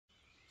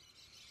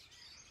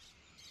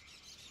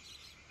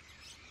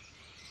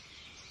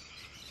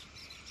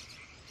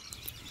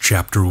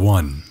Chapter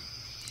 1.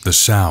 The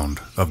Sound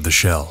of the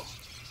Shell.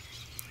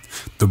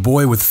 The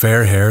boy with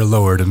fair hair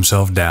lowered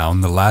himself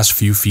down the last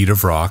few feet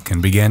of rock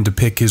and began to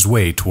pick his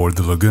way toward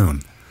the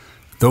lagoon.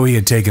 Though he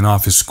had taken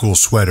off his school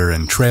sweater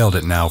and trailed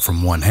it now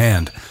from one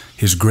hand,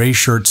 his gray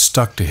shirt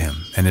stuck to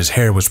him and his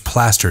hair was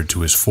plastered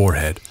to his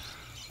forehead.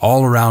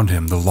 All around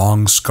him, the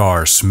long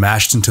scar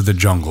smashed into the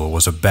jungle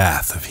was a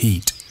bath of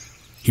heat.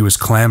 He was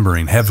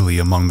clambering heavily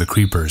among the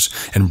creepers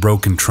and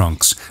broken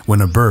trunks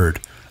when a bird,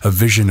 a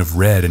vision of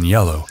red and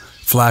yellow,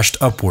 flashed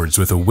upwards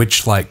with a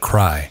witch-like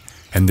cry,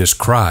 and this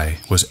cry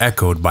was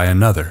echoed by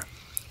another.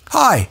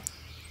 "Hi,"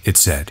 it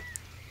said.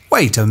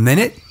 "Wait a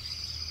minute."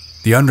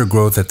 The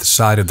undergrowth at the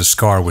side of the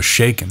scar was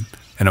shaken,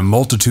 and a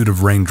multitude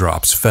of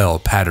raindrops fell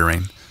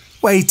pattering.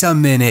 "Wait a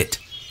minute,"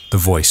 the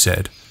voice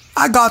said.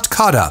 "I got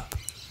caught up."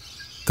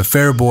 The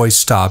fair boy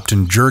stopped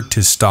and jerked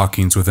his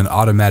stockings with an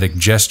automatic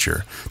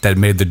gesture that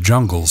made the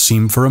jungle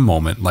seem for a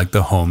moment like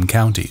the home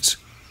counties.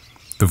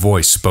 The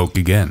voice spoke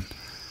again.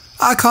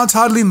 "I can't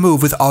hardly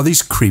move with all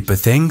these creeper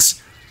things."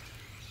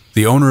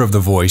 The owner of the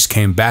voice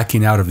came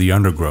backing out of the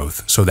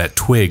undergrowth so that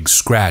twigs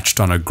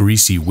scratched on a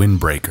greasy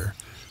windbreaker.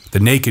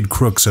 The naked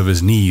crooks of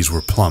his knees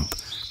were plump,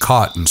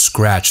 caught and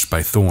scratched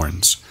by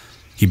thorns.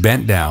 He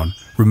bent down,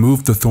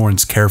 removed the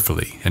thorns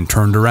carefully, and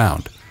turned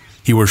around.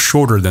 He was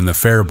shorter than the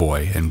fair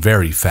boy and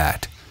very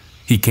fat.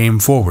 He came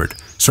forward,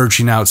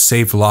 searching out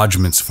safe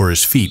lodgments for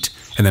his feet,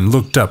 and then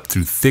looked up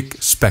through thick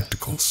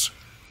spectacles.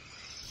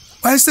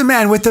 "Where's the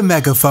man with the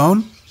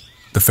megaphone?"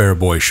 The fair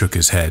boy shook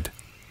his head.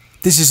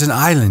 "This is an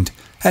island.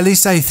 At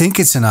least I think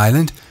it's an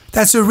island.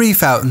 That's a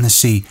reef out in the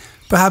sea.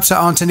 Perhaps there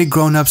aren't any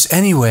grown-ups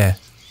anywhere."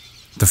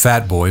 The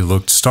fat boy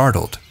looked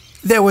startled.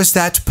 "There was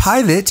that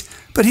pilot,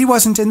 but he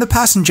wasn't in the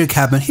passenger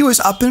cabin. He was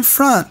up in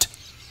front."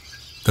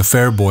 The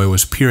fair boy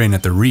was peering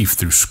at the reef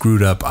through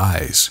screwed-up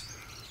eyes.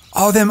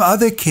 "All them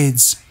other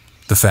kids,"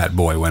 the fat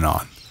boy went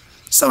on.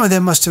 "Some of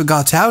them must have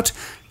got out.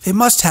 They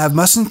must have,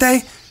 mustn't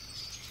they?"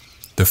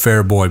 The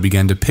fair boy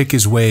began to pick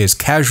his way as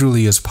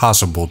casually as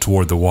possible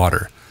toward the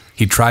water.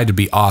 He tried to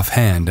be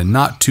offhand and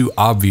not too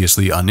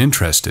obviously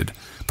uninterested,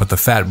 but the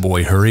fat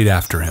boy hurried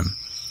after him.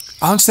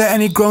 "Aren't there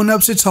any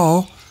grown-ups at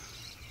all?"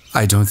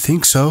 "I don't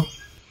think so."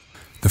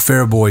 The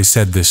fair boy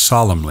said this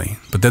solemnly,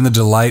 but then the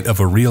delight of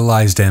a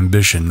realized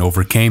ambition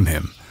overcame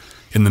him.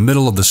 In the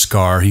middle of the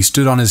scar, he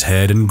stood on his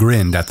head and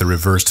grinned at the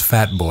reversed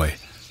fat boy.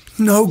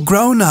 "No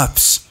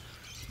grown-ups."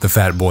 The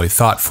fat boy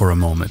thought for a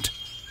moment.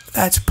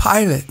 "That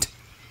pilot."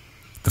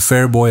 The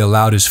fair boy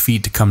allowed his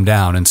feet to come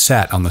down and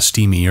sat on the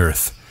steamy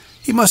earth.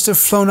 "He must have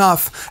flown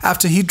off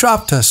after he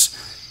dropped us.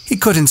 He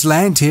couldn't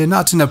land here,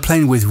 not in a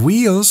plane with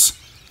wheels.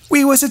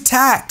 We was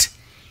attacked.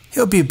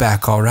 He'll be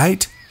back all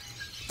right."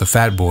 The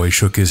fat boy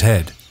shook his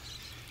head.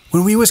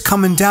 "When we was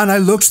coming down, I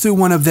looked through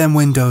one of them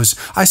windows.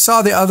 I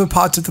saw the other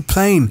parts of the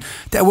plane.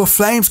 There were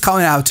flames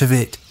coming out of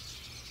it."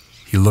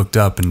 He looked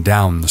up and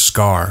down the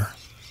scar.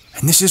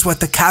 "And this is what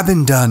the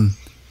cabin done."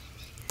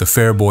 The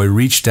fair boy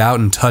reached out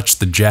and touched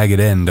the jagged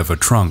end of a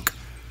trunk.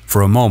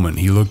 For a moment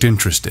he looked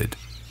interested.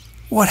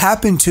 "What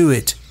happened to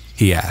it?"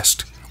 he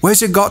asked.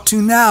 "Where's it got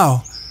to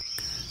now?"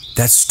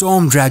 "That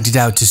storm dragged it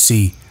out to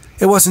sea.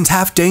 It wasn't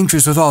half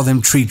dangerous with all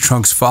them tree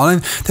trunks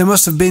falling. There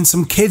must have been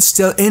some kids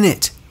still in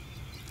it."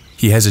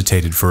 He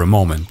hesitated for a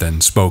moment,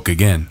 then spoke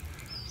again.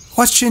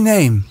 "What's your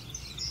name?"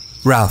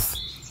 "Ralph."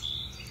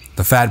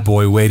 The fat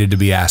boy waited to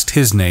be asked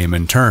his name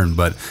in turn,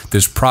 but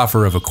this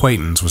proffer of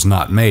acquaintance was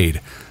not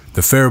made.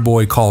 The fair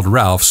boy called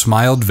Ralph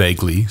smiled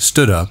vaguely,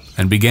 stood up,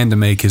 and began to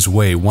make his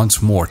way once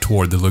more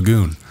toward the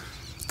lagoon.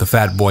 The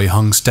fat boy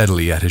hung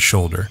steadily at his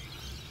shoulder.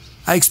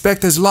 "I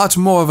expect there's lots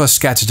more of us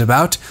scattered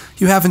about.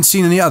 You haven't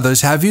seen any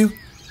others, have you?"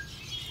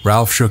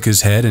 Ralph shook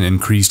his head and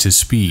increased his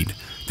speed.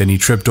 Then he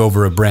tripped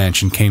over a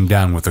branch and came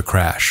down with a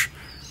crash.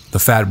 The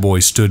fat boy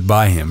stood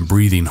by him,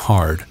 breathing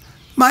hard.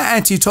 "My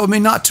auntie told me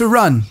not to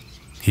run,"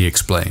 he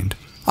explained,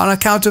 "on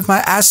account of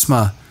my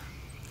asthma."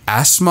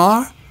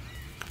 "Asthma?"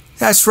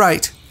 "That's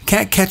right.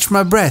 Can't catch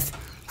my breath.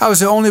 I was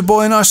the only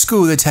boy in our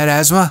school that had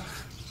asthma,"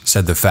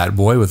 said the fat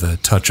boy with a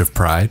touch of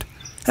pride.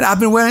 "And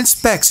I've been wearing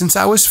specs since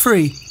I was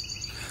 3.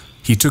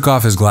 He took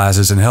off his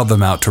glasses and held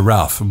them out to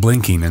Ralph,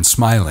 blinking and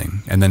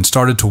smiling, and then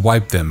started to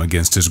wipe them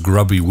against his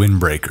grubby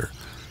windbreaker.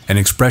 An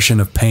expression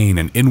of pain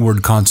and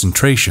inward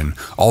concentration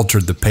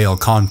altered the pale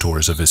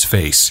contours of his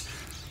face.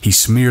 He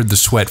smeared the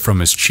sweat from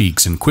his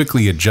cheeks and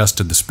quickly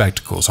adjusted the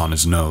spectacles on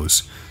his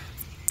nose.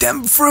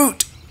 "Dem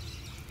fruit!"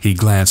 He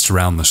glanced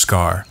around the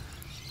scar.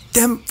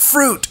 "Dem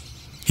fruit,"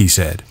 he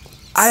said.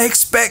 "I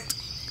expect—"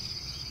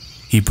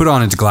 He put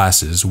on his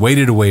glasses,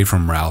 waded away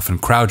from Ralph, and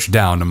crouched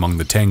down among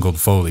the tangled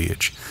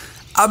foliage.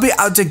 "I'll be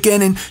out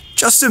again in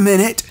just a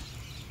minute."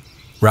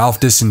 Ralph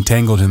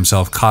disentangled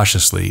himself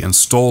cautiously and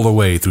stole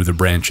away through the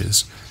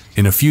branches.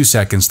 In a few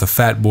seconds, the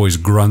fat boy's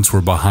grunts were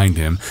behind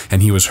him,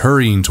 and he was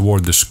hurrying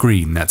toward the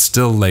screen that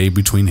still lay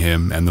between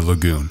him and the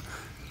lagoon.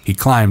 He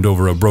climbed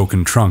over a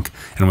broken trunk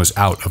and was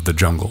out of the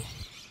jungle.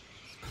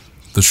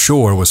 The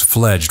shore was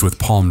fledged with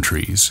palm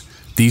trees.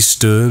 These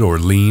stood or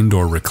leaned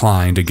or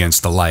reclined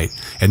against the light,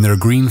 and their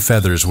green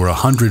feathers were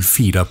 100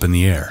 feet up in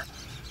the air.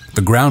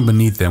 The ground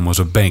beneath them was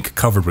a bank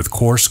covered with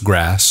coarse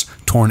grass,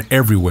 torn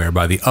everywhere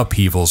by the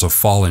upheavals of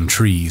fallen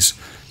trees,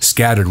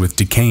 scattered with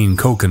decaying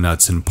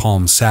coconuts and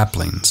palm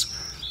saplings.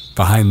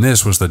 Behind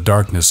this was the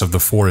darkness of the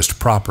forest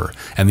proper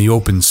and the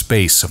open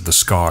space of the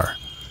scar.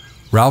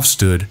 Ralph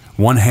stood,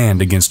 one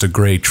hand against a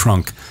gray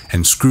trunk,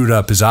 and screwed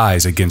up his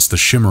eyes against the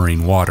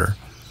shimmering water.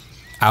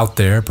 Out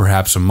there,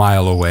 perhaps a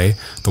mile away,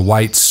 the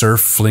white surf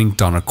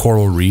flinked on a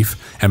coral reef,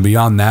 and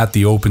beyond that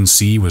the open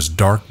sea was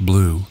dark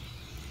blue.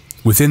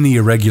 Within the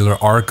irregular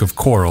arc of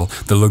coral,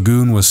 the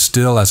lagoon was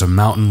still as a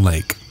mountain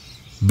lake,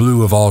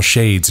 blue of all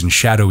shades and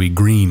shadowy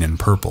green and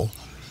purple.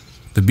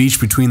 The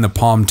beach between the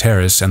palm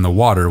terrace and the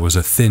water was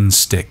a thin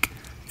stick,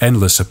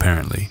 endless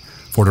apparently,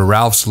 for to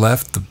Ralph's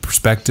left the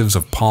perspectives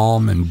of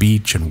palm and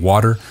beach and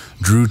water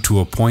drew to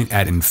a point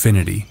at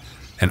infinity,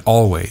 and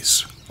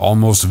always,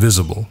 almost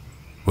visible,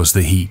 was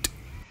the heat.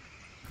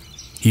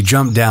 He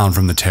jumped down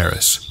from the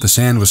terrace. The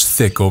sand was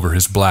thick over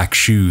his black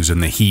shoes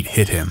and the heat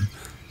hit him.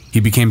 He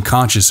became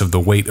conscious of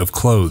the weight of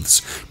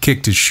clothes,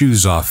 kicked his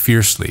shoes off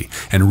fiercely,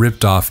 and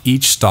ripped off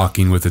each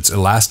stocking with its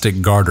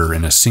elastic garter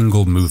in a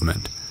single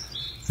movement.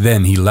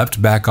 Then he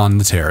leapt back on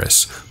the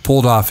terrace,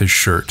 pulled off his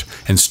shirt,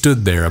 and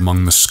stood there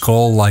among the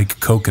skull-like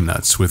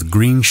coconuts with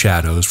green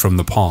shadows from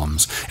the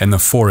palms and the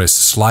forest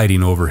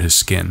sliding over his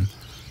skin.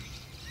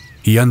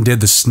 He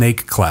undid the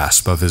snake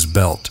clasp of his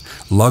belt,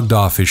 lugged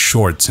off his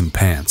shorts and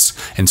pants,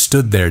 and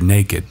stood there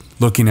naked,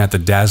 looking at the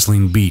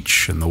dazzling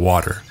beach and the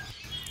water.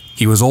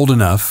 He was old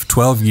enough,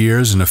 12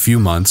 years and a few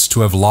months,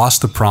 to have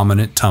lost the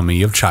prominent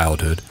tummy of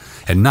childhood,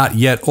 and not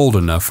yet old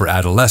enough for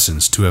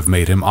adolescence to have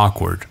made him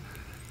awkward.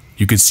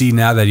 You could see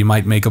now that he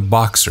might make a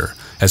boxer,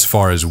 as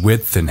far as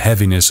width and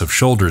heaviness of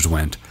shoulders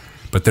went,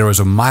 but there was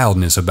a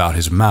mildness about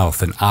his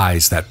mouth and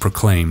eyes that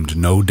proclaimed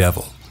no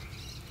devil.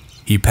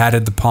 He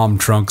patted the palm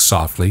trunk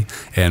softly,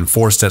 and,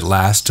 forced at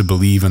last to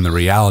believe in the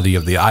reality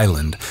of the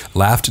island,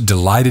 laughed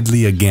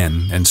delightedly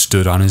again and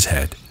stood on his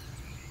head.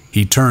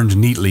 He turned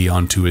neatly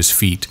onto his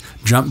feet,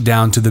 jumped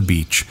down to the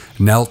beach,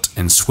 knelt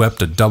and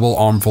swept a double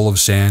armful of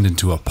sand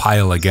into a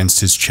pile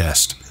against his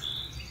chest.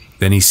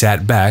 Then he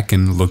sat back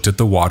and looked at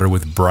the water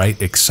with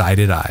bright,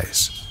 excited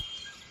eyes.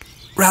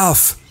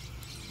 "Ralph!"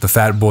 The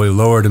fat boy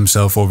lowered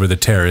himself over the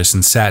terrace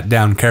and sat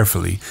down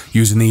carefully,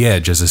 using the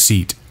edge as a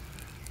seat.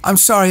 "I'm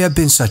sorry I've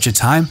been such a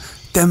time.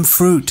 Them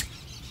fruit."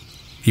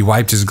 He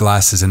wiped his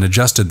glasses and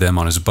adjusted them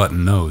on his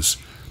button nose.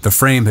 The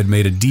frame had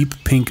made a deep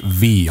pink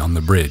V on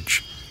the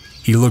bridge.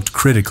 He looked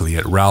critically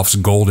at Ralph's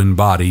golden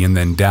body and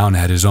then down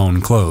at his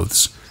own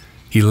clothes.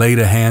 He laid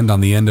a hand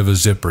on the end of a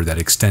zipper that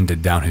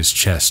extended down his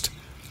chest.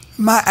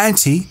 "My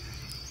auntie."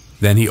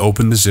 Then he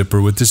opened the zipper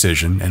with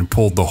decision and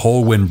pulled the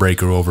whole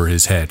windbreaker over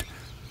his head.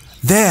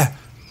 "There!"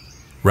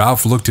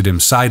 Ralph looked at him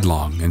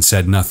sidelong and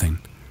said nothing.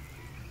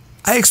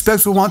 "I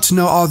expect we'll want to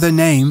know all their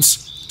names,"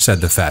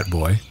 said the fat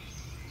boy.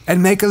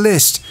 "And make a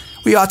list.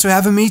 We ought to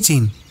have a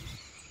meeting."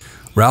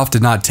 Ralph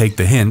did not take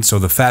the hint, so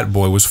the fat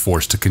boy was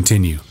forced to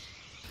continue.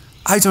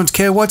 "I don't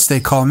care what they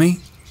call me,"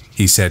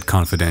 he said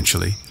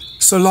confidentially,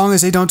 "so long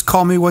as they don't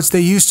call me what they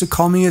used to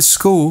call me at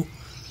school."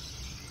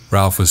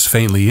 Ralph was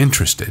faintly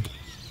interested.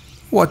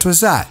 "What was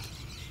that?"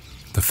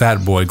 The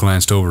fat boy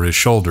glanced over his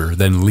shoulder,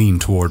 then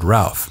leaned toward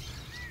Ralph.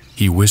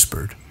 He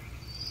whispered,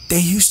 "They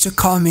used to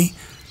call me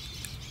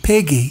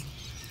Piggy."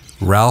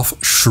 Ralph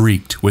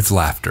shrieked with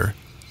laughter.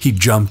 He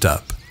jumped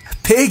up.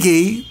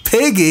 "Piggy!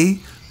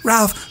 Piggy!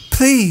 Ralph,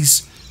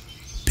 please!"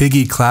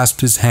 Piggy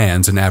clasped his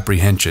hands in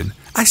apprehension.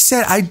 "I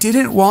said I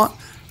didn't want...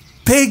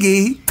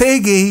 Piggy!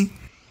 Piggy!"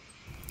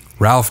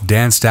 Ralph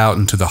danced out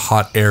into the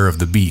hot air of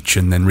the beach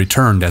and then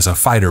returned as a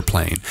fighter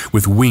plane,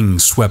 with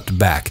wings swept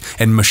back,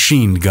 and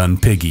machine-gun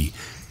Piggy.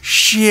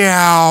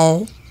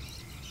 Xiao!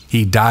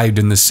 He dived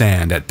in the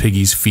sand at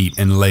Piggy's feet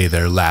and lay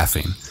there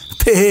laughing.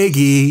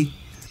 "Piggy!"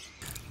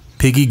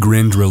 Piggy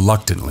grinned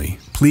reluctantly,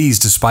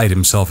 pleased despite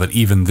himself at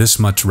even this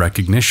much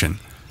recognition.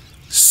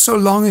 "So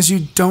long as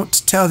you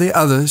don't tell the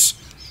others."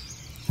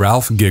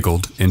 Ralph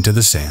giggled into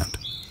the sand.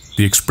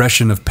 The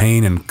expression of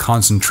pain and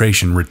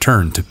concentration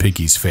returned to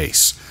Piggy's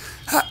face.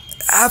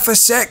 "Half a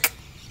sec."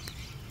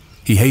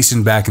 He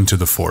hastened back into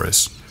the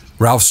forest.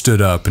 Ralph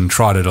stood up and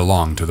trotted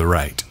along to the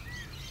right.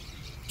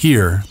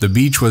 Here, the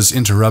beach was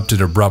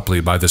interrupted abruptly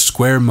by the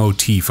square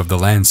motif of the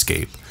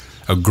landscape,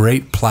 a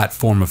great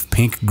platform of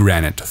pink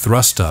granite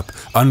thrust up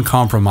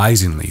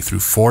uncompromisingly through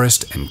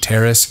forest and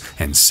terrace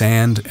and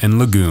sand and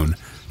lagoon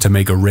to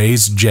make a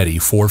raised jetty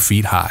 4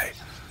 feet high.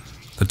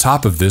 The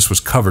top of this was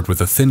covered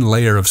with a thin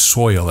layer of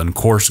soil and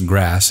coarse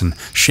grass and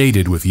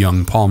shaded with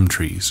young palm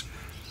trees.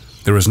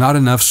 There was not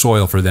enough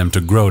soil for them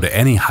to grow to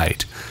any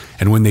height,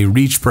 and when they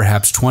reached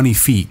perhaps 20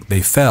 feet,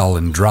 they fell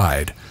and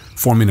dried,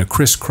 forming a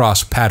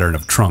crisscross pattern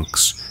of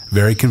trunks,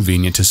 very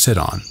convenient to sit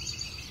on.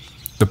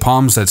 The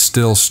palms that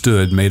still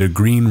stood made a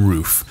green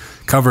roof,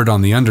 covered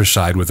on the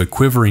underside with a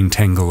quivering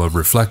tangle of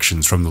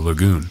reflections from the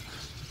lagoon.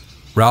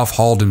 Ralph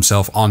hauled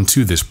himself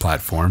onto this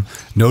platform,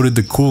 noted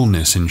the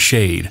coolness and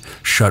shade,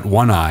 shut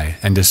one eye,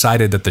 and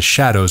decided that the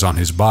shadows on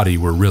his body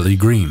were really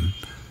green.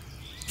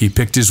 He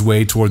picked his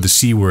way toward the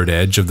seaward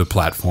edge of the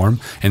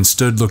platform and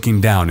stood looking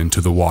down into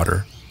the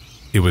water.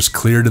 It was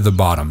clear to the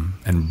bottom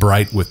and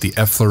bright with the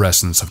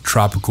efflorescence of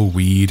tropical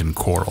weed and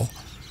coral.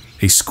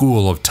 A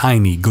school of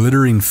tiny,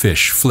 glittering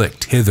fish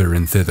flicked hither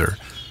and thither.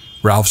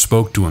 Ralph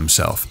spoke to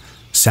himself,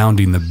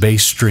 sounding the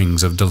bass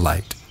strings of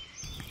delight.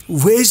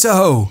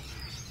 "Wizzo!"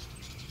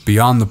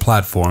 Beyond the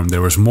platform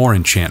there was more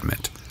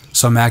enchantment.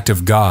 Some act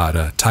of God,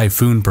 a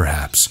typhoon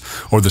perhaps,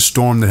 or the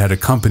storm that had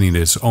accompanied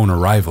its own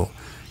arrival,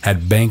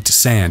 had banked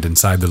sand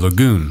inside the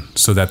lagoon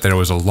so that there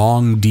was a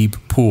long, deep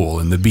pool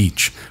in the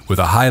beach with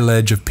a high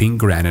ledge of pink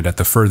granite at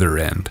the further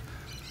end.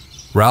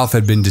 Ralph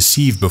had been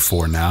deceived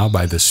before now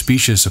by the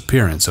specious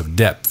appearance of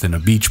depth in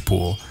a beach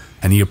pool,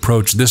 and he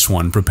approached this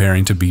one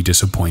preparing to be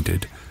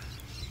disappointed.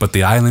 But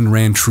the island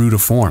ran true to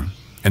form,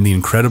 and the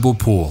incredible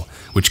pool,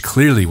 which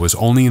clearly was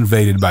only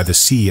invaded by the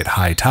sea at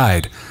high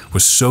tide,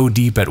 was so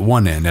deep at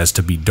one end as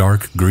to be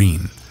dark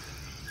green.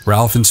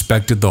 Ralph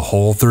inspected the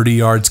whole 30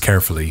 yards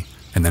carefully,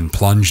 and then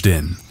plunged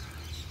in.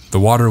 The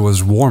water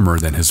was warmer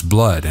than his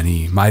blood, and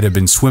he might have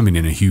been swimming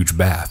in a huge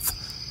bath.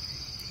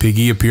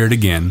 Piggy appeared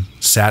again,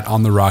 sat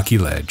on the rocky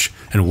ledge,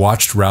 and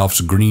watched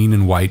Ralph's green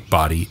and white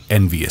body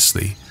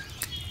enviously.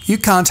 "You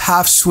can't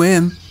half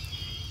swim,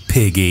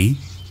 Piggy."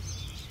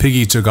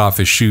 Piggy took off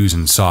his shoes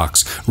and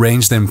socks,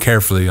 ranged them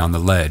carefully on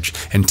the ledge,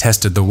 and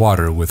tested the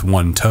water with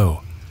one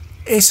toe.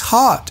 "It's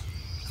hot.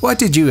 What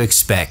did you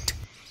expect?"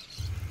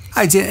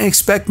 "I didn't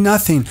expect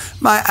nothing.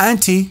 My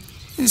auntie—"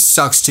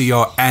 "Sucks to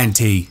your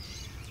auntie."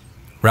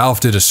 Ralph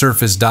did a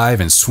surface dive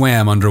and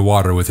swam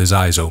underwater with his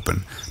eyes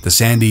open. The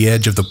sandy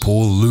edge of the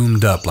pool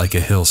loomed up like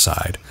a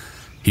hillside.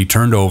 He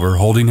turned over,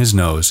 holding his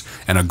nose,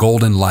 and a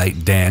golden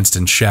light danced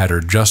and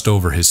shattered just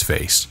over his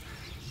face.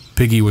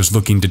 Piggy was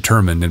looking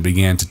determined and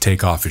began to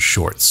take off his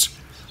shorts.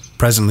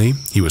 Presently,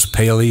 he was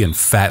palely and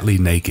fatly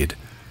naked.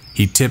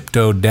 He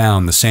tiptoed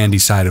down the sandy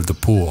side of the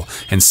pool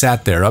and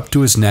sat there up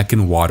to his neck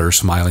in water,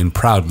 smiling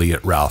proudly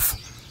at Ralph.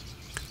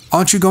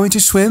 "Aren't you going to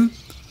swim?"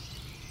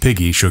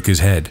 Piggy shook his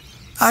head.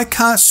 "I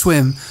can't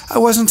swim. I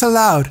wasn't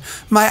allowed.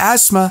 My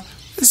asthma—"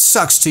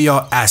 "Sucks to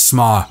your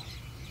asthma."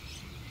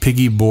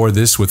 Piggy bore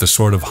this with a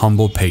sort of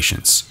humble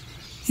patience.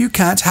 "You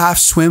can't half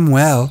swim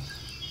well."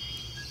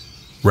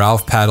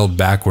 Ralph paddled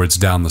backwards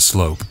down the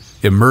slope,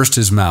 immersed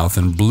his mouth,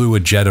 and blew a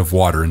jet of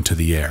water into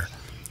the air.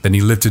 Then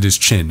he lifted his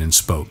chin and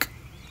spoke.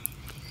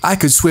 "I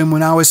could swim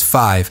when I was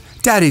 5.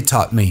 Daddy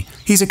taught me.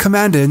 He's a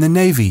commander in the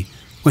Navy.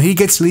 When he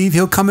gets leave,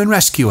 he'll come and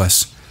rescue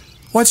us.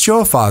 What's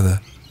your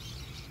father?"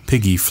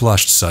 Piggy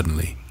flushed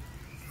suddenly.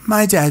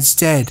 "My dad's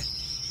dead,"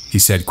 he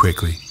said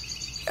quickly.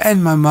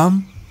 "And my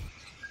mum?"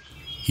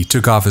 He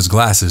took off his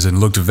glasses and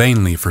looked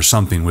vainly for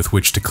something with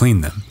which to clean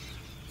them.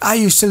 "I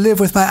used to live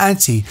with my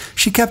auntie.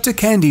 She kept a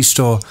candy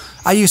store.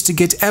 I used to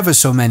get ever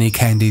so many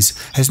candies,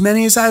 as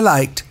many as I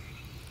liked."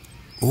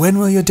 "When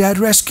will your dad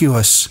rescue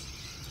us?"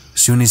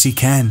 "Soon as he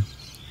can."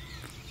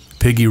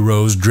 Piggy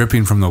rose,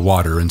 dripping from the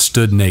water, and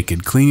stood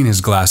naked, cleaning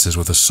his glasses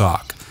with a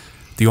sock.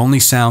 The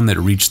only sound that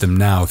reached them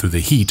now through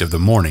the heat of the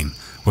morning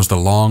was the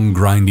long,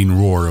 grinding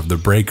roar of the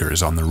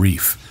breakers on the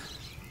reef.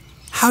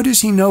 "How does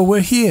he know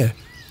we're here?"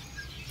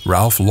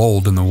 Ralph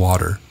lolled in the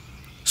water.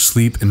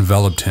 Sleep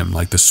enveloped him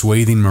like the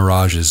swathing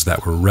mirages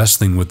that were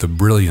wrestling with the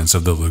brilliance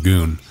of the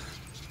lagoon.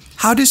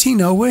 "How does he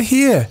know we're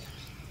here?"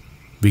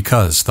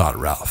 "Because," thought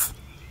Ralph.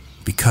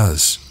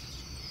 Because.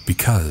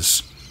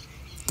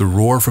 The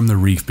roar from the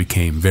reef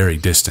became very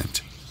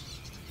distant.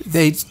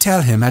 "They'd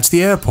tell him at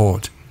the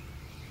airport."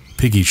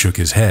 Piggy shook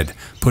his head,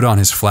 put on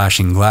his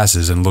flashing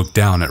glasses, and looked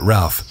down at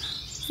Ralph.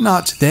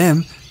 "Not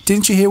them.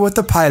 Didn't you hear what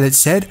the pilot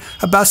said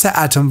about the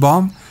atom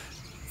bomb?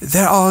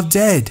 They're all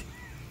dead."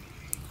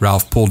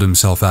 Ralph pulled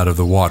himself out of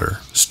the water,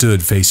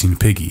 stood facing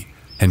Piggy,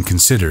 and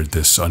considered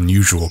this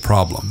unusual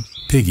problem.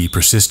 Piggy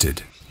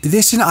persisted.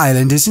 "This an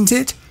island, isn't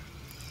it?"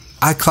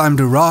 "I climbed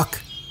a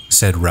rock,"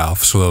 said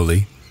Ralph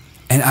slowly,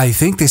 "and I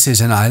think this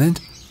is an island."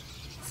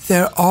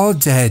 "They're all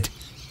dead,"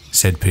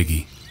 said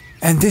Piggy.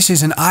 "And this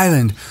is an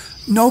island.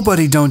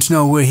 Nobody don't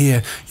know we're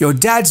here. Your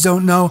dads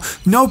don't know.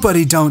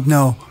 Nobody don't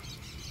know."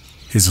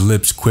 His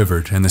lips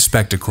quivered, and the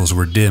spectacles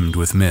were dimmed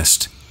with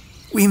mist.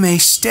 "We may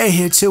stay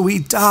here till we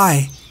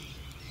die."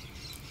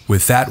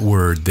 With that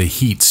word, the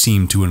heat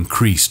seemed to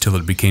increase till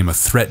it became a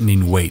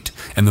threatening weight,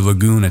 and the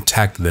lagoon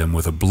attacked them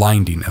with a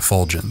blinding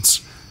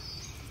effulgence.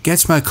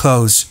 "Get my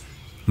clothes,"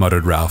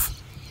 muttered Ralph.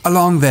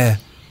 "Along there."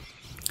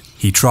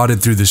 He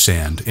trotted through the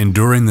sand,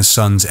 enduring the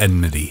sun's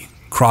enmity,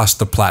 crossed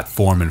the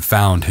platform, and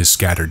found his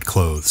scattered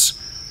clothes.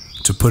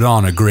 To put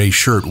on a gray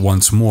shirt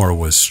once more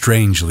was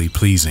strangely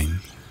pleasing.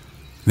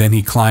 Then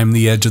he climbed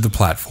the edge of the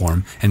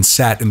platform and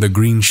sat in the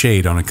green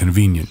shade on a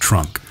convenient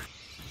trunk.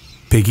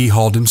 Piggy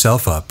hauled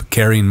himself up,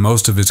 carrying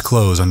most of his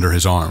clothes under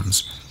his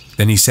arms.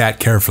 Then he sat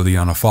carefully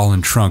on a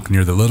fallen trunk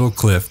near the little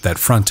cliff that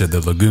fronted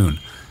the lagoon,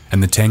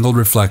 and the tangled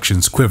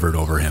reflections quivered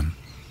over him.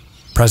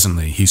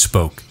 Presently he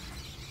spoke.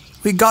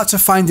 "We got to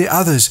find the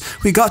others.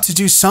 We got to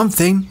do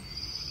something."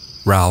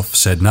 Ralph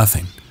said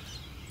nothing.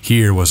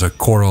 Here was a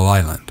coral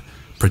island,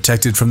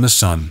 protected from the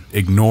sun,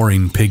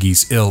 ignoring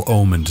Piggy's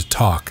ill-omened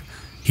talk.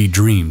 He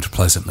dreamed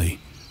pleasantly.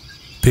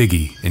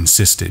 Piggy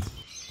insisted.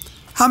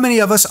 How many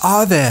of us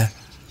are there?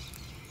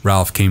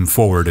 Ralph came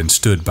forward and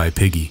stood by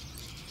Piggy.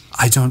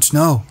 I don't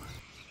know.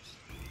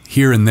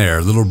 Here and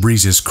there, little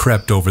breezes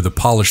crept over the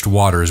polished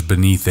waters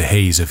beneath the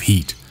haze of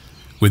heat.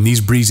 When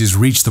these breezes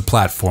reached the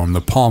platform,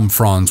 the palm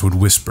fronds would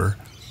whisper,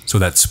 so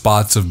that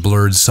spots of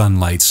blurred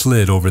sunlight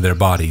slid over their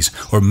bodies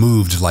or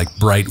moved like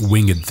bright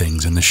winged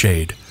things in the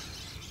shade.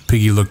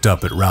 Piggy looked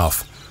up at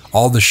Ralph.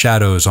 All the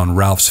shadows on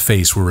Ralph's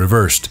face were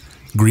reversed,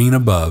 green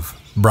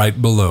above,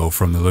 bright below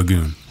from the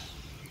lagoon.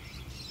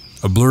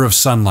 A blur of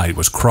sunlight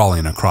was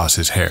crawling across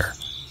his hair.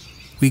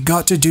 We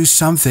got to do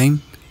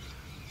something.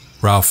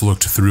 Ralph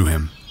looked through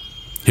him.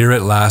 Here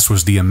at last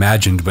was the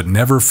imagined but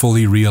never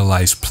fully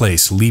realized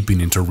place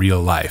leaping into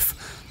real life.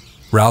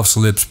 Ralph's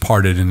lips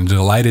parted in a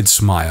delighted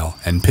smile,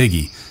 and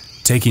Piggy,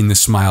 taking the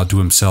smile to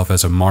himself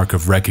as a mark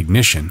of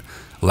recognition,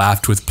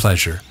 laughed with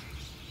pleasure.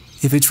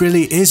 If it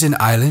really is an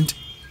island,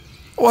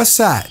 what's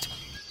that?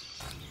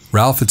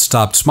 Ralph had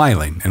stopped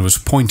smiling and was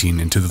pointing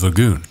into the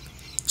lagoon.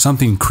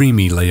 Something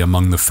creamy lay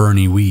among the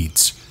ferny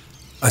weeds.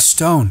 A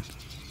stone.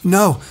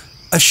 No,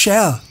 a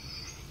shell.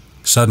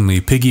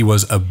 Suddenly, Piggy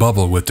was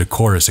abubble with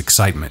decorous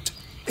excitement.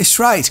 It's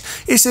right,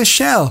 it's a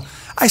shell.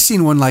 I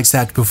seen one like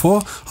that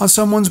before, on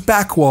someone's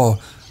back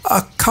wall.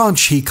 A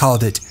conch, he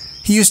called it.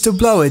 He used to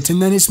blow it,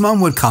 and then his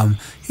mum would come.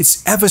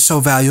 It's ever so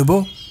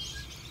valuable.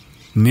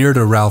 Near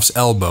to Ralph's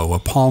elbow, a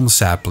palm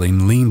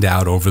sapling leaned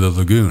out over the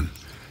lagoon.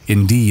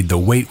 Indeed, the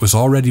weight was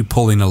already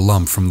pulling a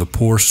lump from the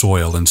poor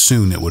soil, and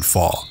soon it would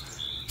fall.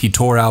 He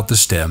tore out the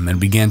stem and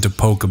began to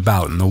poke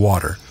about in the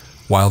water,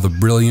 while the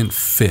brilliant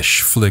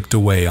fish flicked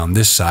away on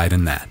this side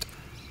and that.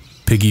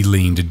 Piggy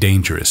leaned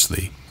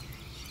dangerously.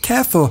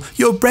 Careful,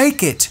 you'll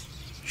break it.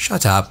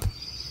 Shut up.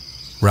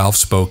 Ralph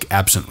spoke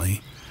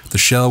absently. The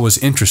shell was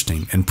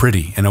interesting and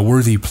pretty and a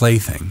worthy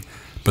plaything,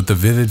 but the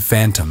vivid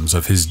phantoms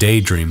of his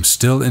daydream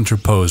still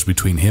interposed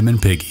between him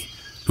and Piggy,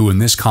 who in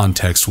this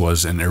context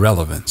was an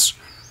irrelevance.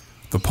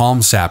 The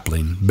palm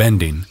sapling,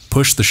 bending,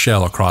 pushed the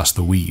shell across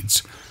the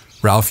weeds.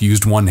 Ralph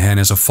used one hand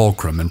as a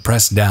fulcrum and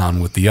pressed down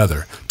with the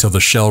other till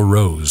the shell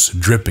rose,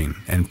 dripping,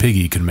 and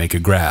Piggy could make a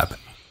grab.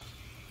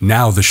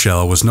 Now the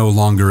shell was no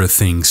longer a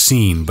thing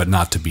seen but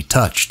not to be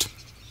touched.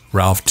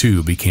 Ralph,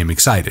 too, became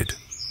excited.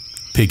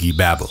 Piggy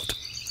babbled.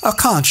 A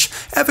conch,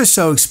 ever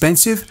so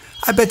expensive.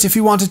 I bet if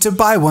you wanted to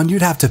buy one,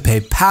 you'd have to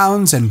pay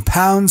pounds and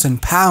pounds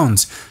and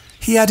pounds.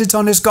 He had it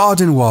on his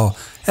garden wall,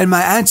 and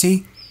my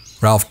auntie...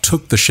 Ralph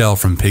took the shell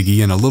from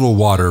Piggy and a little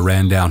water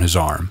ran down his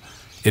arm.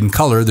 In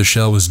color, the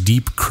shell was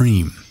deep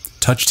cream,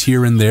 touched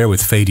here and there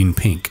with fading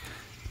pink.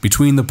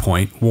 Between the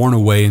point, worn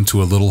away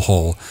into a little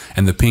hole,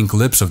 and the pink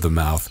lips of the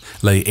mouth,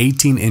 lay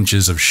 18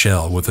 inches of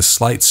shell with a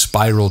slight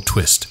spiral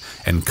twist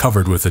and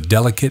covered with a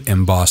delicate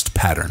embossed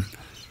pattern.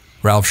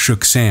 Ralph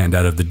shook sand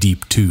out of the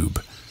deep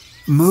tube.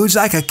 Moves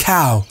like a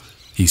cow,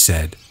 he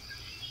said.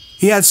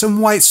 He had some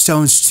white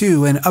stones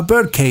too, and a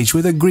bird cage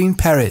with a green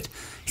parrot.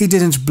 He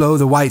didn't blow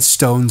the white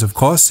stones, of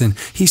course, and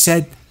he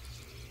said...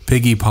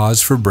 Piggy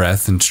paused for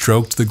breath and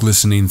stroked the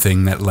glistening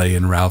thing that lay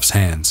in Ralph's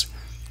hands.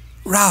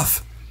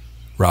 Ralph!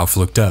 Ralph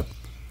looked up.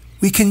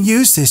 We can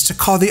use this to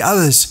call the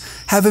others,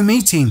 have a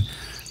meeting.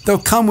 They'll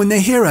come when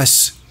they hear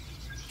us.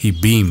 He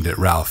beamed at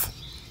Ralph.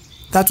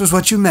 That was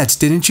what you meant,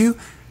 didn't you?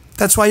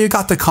 That's why you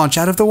got the conch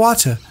out of the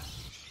water.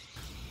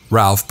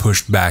 Ralph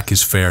pushed back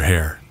his fair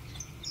hair.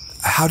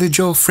 How did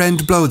your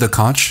friend blow the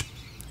conch?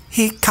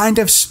 He kind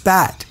of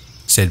spat,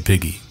 said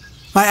Piggy.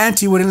 My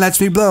auntie wouldn't let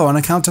me blow on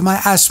account of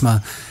my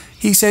asthma.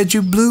 He said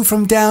you blew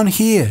from down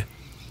here.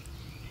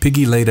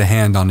 Piggy laid a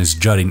hand on his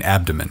jutting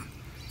abdomen.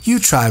 You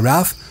try,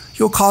 Ralph.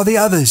 You'll call the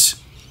others.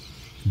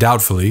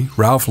 Doubtfully,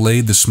 Ralph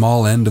laid the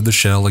small end of the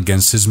shell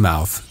against his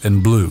mouth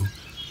and blew.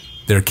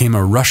 There came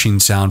a rushing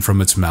sound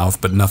from its mouth,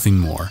 but nothing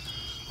more.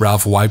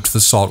 Ralph wiped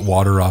the salt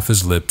water off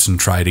his lips and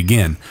tried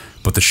again,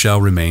 but the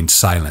shell remained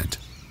silent.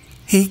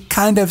 He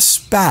kind of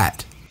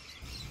spat.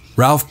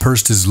 Ralph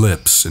pursed his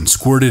lips and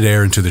squirted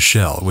air into the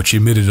shell, which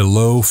emitted a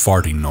low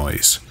farting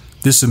noise.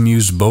 This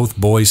amused both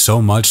boys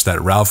so much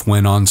that Ralph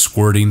went on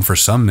squirting for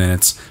some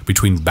minutes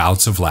between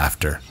bouts of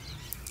laughter.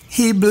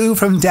 He blew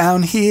from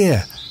down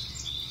here.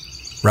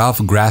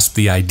 Ralph grasped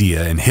the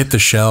idea and hit the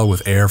shell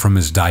with air from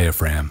his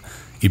diaphragm.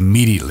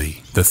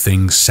 Immediately, the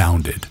thing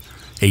sounded.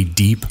 A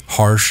deep,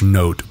 harsh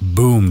note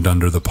boomed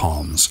under the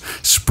palms,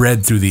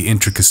 spread through the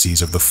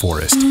intricacies of the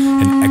forest,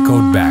 and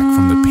echoed back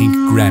from the pink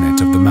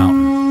granite of the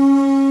mountain.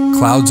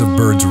 Clouds of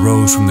birds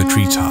rose from the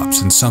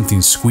treetops, and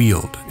something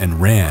squealed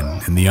and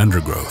ran in the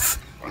undergrowth.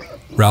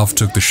 Ralph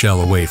took the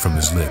shell away from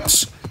his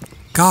lips.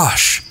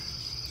 Gosh!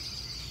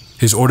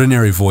 His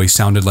ordinary voice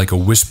sounded like a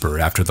whisper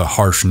after the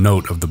harsh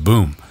note of the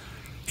boom.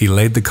 He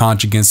laid the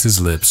conch against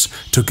his lips,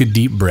 took a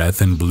deep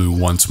breath, and blew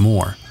once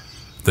more.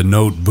 The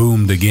note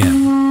boomed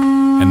again,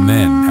 and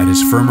then, at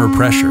his firmer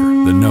pressure,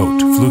 the note,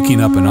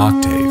 fluking up an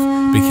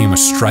octave, became a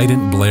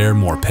strident blare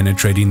more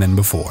penetrating than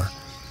before.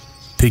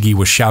 Piggy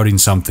was shouting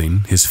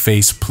something, his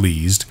face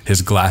pleased,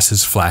 his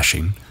glasses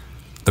flashing.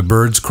 The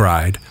birds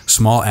cried,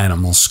 small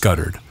animals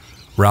scuttered.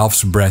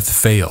 Ralph's breath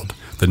failed.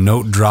 The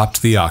note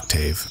dropped the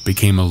octave,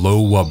 became a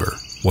low wubber,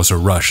 was a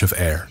rush of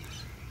air.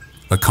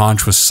 The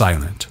conch was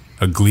silent,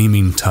 a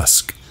gleaming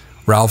tusk.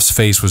 Ralph's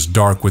face was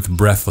dark with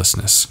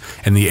breathlessness,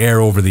 and the air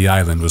over the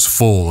island was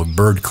full of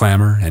bird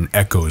clamor and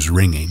echoes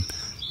ringing.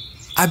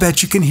 I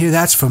bet you can hear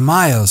that for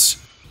miles.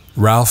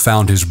 Ralph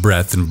found his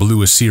breath and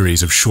blew a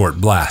series of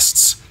short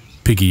blasts.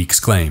 Piggy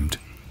exclaimed,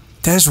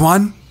 There's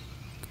one.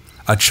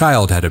 A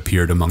child had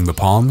appeared among the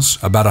palms,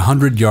 about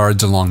 100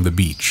 yards along the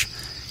beach.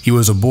 He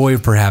was a boy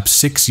of perhaps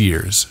 6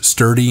 years,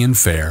 sturdy and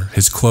fair,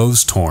 his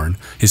clothes torn,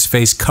 his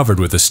face covered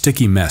with a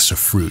sticky mess of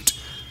fruit.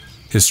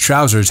 His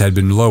trousers had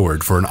been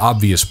lowered for an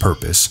obvious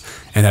purpose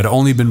and had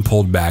only been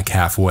pulled back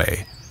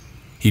halfway.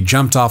 He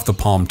jumped off the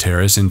palm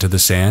terrace into the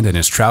sand and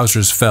his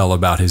trousers fell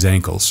about his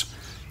ankles.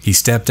 He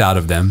stepped out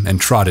of them and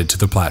trotted to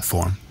the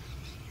platform.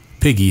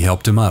 Piggy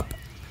helped him up.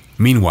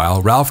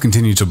 Meanwhile, Ralph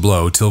continued to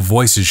blow till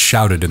voices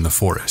shouted in the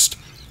forest.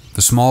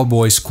 The small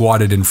boy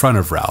squatted in front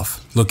of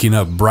Ralph, looking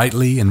up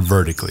brightly and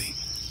vertically.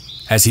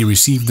 As he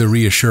received the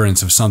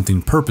reassurance of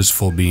something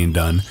purposeful being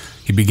done,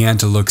 he began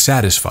to look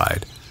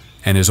satisfied,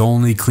 and his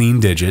only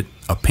clean digit,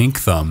 a pink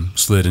thumb,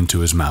 slid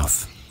into his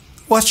mouth.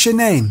 What's your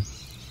name?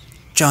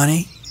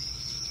 Johnny.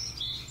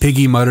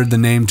 Piggy muttered the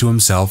name to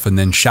himself and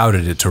then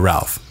shouted it to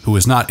Ralph, who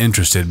was not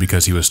interested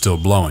because he was still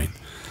blowing.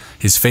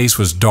 His face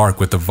was dark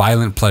with the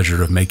violent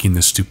pleasure of making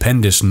the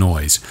stupendous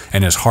noise,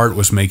 and his heart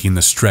was making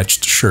the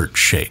stretched shirt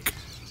shake.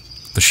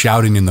 The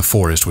shouting in the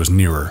forest was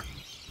nearer.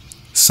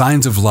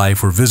 Signs of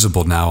life were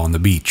visible now on the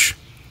beach.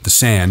 The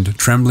sand,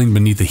 trembling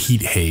beneath the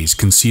heat haze,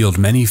 concealed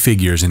many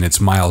figures in its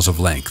miles of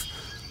length.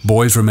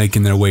 Boys were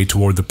making their way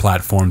toward the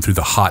platform through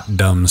the hot,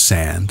 dumb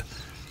sand.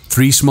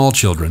 3 small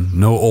children,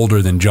 no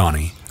older than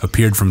Johnny,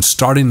 appeared from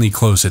startlingly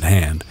close at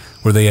hand,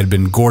 where they had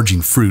been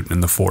gorging fruit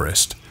in the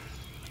forest.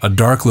 A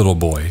dark little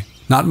boy,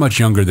 not much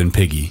younger than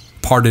Piggy,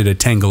 parted a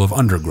tangle of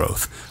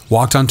undergrowth,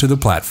 walked onto the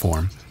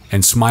platform,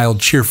 and smiled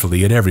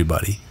cheerfully at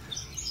everybody.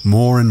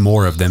 More and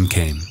more of them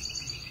came.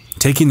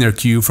 Taking their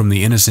cue from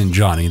the innocent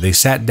Johnny, they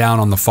sat down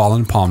on the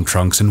fallen palm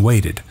trunks and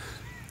waited.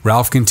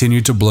 Ralph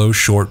continued to blow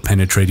short,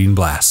 penetrating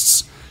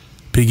blasts.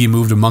 Piggy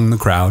moved among the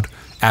crowd,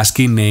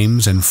 asking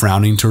names and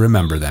frowning to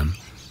remember them.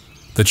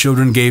 The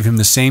children gave him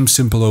the same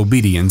simple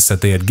obedience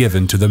that they had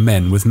given to the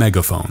men with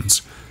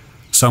megaphones.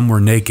 Some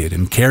were naked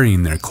and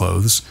carrying their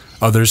clothes,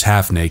 others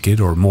half-naked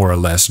or more or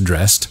less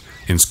dressed,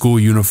 in school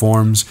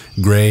uniforms,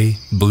 gray,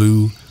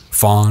 blue,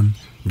 fawn,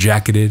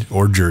 jacketed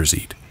or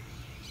jerseyed.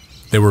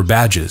 There were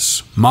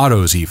badges,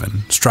 mottos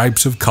even,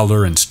 stripes of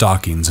color and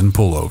stockings and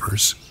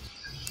pullovers.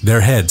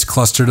 Their heads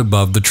clustered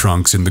above the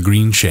trunks in the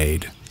green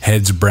shade,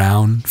 heads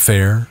brown,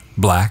 fair,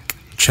 black,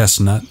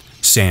 chestnut,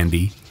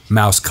 sandy,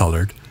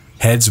 mouse-colored,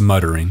 heads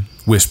muttering,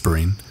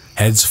 whispering,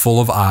 heads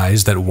full of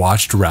eyes that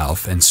watched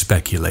Ralph and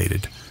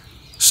speculated.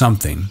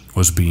 Something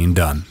was being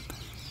done.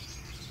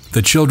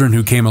 The children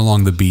who came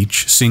along the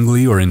beach,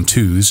 singly or in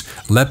twos,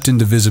 leapt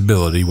into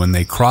visibility when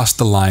they crossed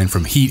the line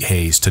from heat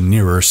haze to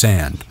nearer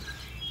sand.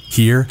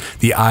 Here,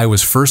 the eye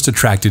was first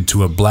attracted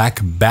to a black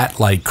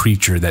bat-like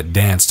creature that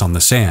danced on the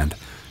sand,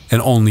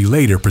 and only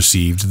later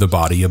perceived the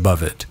body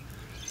above it.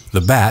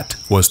 The bat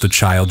was the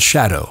child's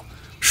shadow,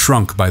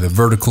 shrunk by the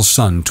vertical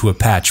sun to a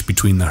patch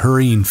between the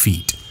hurrying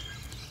feet.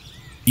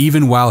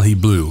 Even while he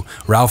blew,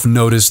 Ralph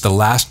noticed the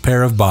last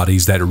pair of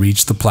bodies that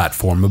reached the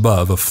platform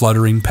above a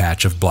fluttering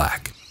patch of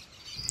black.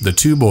 The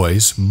 2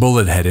 boys,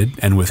 bullet-headed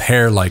and with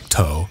hair like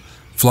tow,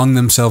 flung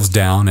themselves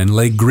down and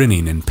lay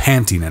grinning and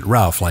panting at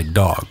Ralph like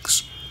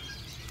dogs.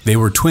 They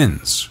were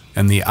twins,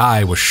 and the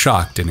eye was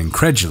shocked and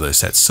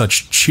incredulous at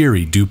such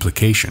cheery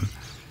duplication.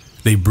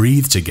 They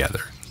breathed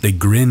together, they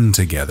grinned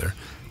together,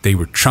 they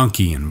were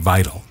chunky and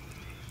vital.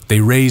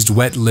 They raised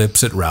wet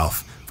lips at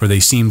Ralph, for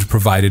they seemed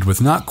provided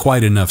with not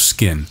quite enough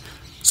skin,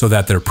 so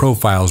that their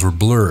profiles were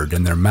blurred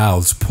and their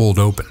mouths pulled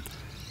open.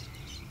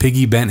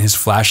 Piggy bent his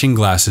flashing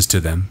glasses to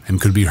them and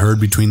could be heard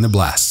between the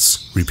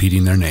blasts,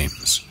 repeating their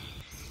names.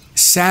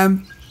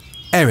 Sam,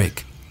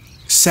 Eric.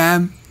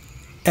 Sam,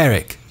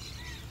 Eric.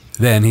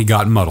 Then he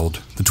got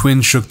muddled. The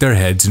twins shook their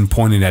heads and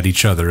pointed at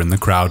each other, and the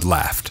crowd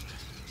laughed.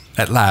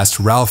 At last,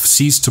 Ralph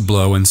ceased to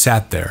blow and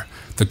sat there,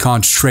 the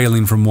conch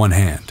trailing from one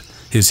hand,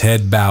 his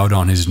head bowed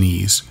on his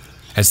knees.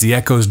 As the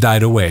echoes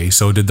died away,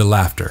 so did the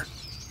laughter,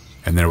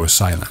 and there was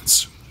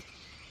silence.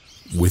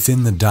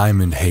 Within the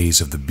diamond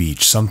haze of the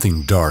beach,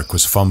 something dark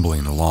was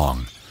fumbling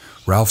along.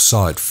 Ralph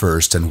saw it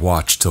first and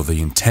watched till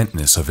the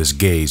intentness of his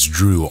gaze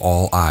drew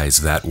all eyes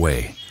that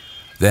way.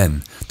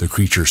 Then the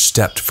creature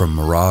stepped from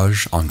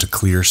mirage onto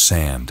clear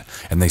sand,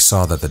 and they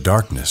saw that the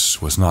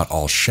darkness was not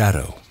all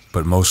shadow,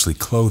 but mostly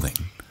clothing.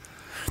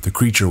 The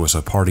creature was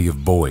a party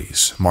of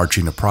boys,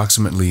 marching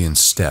approximately in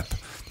step,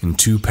 in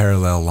 2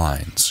 parallel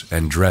lines,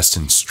 and dressed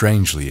in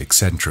strangely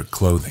eccentric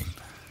clothing.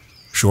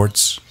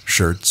 Shorts,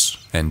 shirts,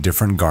 and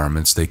different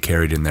garments they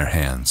carried in their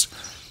hands,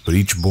 but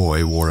each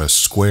boy wore a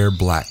square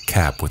black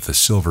cap with a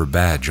silver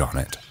badge on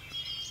it.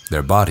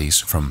 Their bodies,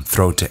 from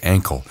throat to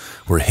ankle,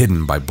 were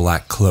hidden by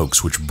black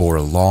cloaks which bore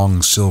a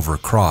long silver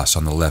cross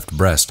on the left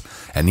breast,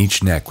 and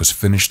each neck was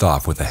finished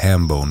off with a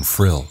ham-bone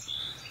frill.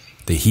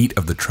 The heat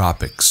of the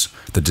tropics,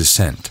 the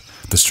descent,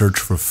 the search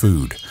for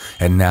food,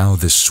 and now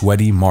this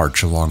sweaty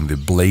march along the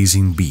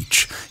blazing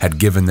beach had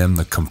given them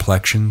the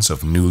complexions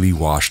of newly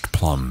washed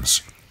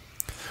plums.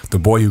 The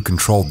boy who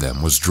controlled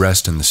them was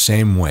dressed in the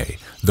same way,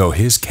 though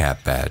his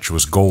cap badge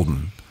was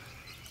golden.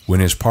 When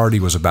his party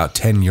was about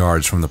 10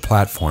 yards from the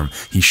platform,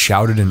 he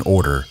shouted an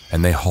order,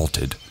 and they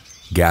halted,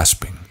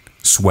 gasping,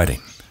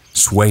 sweating,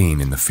 swaying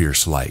in the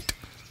fierce light.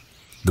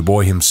 The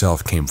boy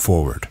himself came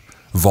forward,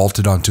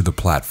 vaulted onto the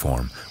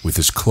platform with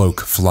his cloak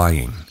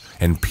flying,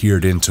 and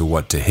peered into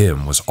what to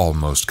him was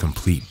almost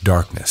complete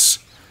darkness.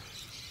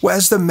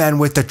 "Where's the man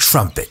with the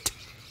trumpet?"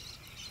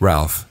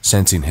 Ralph,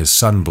 sensing his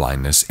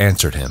sun-blindness,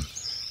 answered him.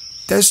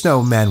 "There's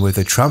no man with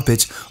a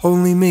trumpet,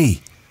 only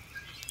me."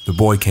 The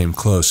boy came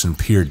close and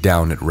peered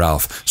down at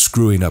Ralph,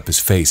 screwing up his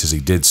face as he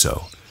did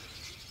so.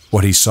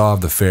 What he saw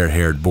of the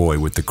fair-haired boy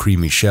with the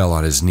creamy shell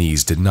on his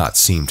knees did not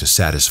seem to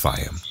satisfy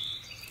him.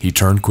 He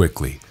turned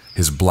quickly,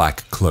 his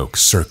black cloak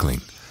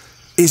circling.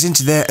 "Isn't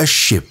there a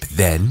ship,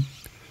 then?"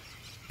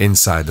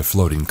 Inside the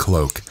floating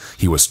cloak,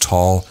 he was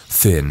tall,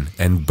 thin,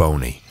 and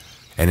bony,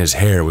 and his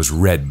hair was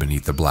red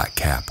beneath the black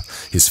cap.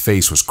 His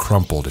face was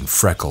crumpled and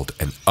freckled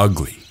and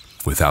ugly,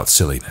 without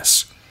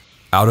silliness.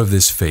 Out of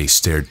this face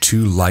stared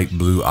two light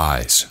blue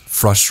eyes,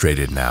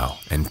 frustrated now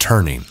and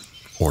turning,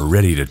 or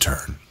ready to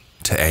turn,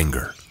 to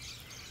anger.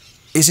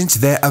 "Isn't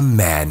there a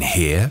man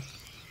here?"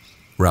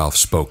 Ralph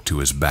spoke to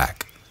his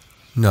back.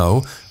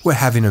 "No, we're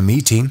having a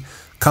meeting.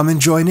 Come and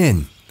join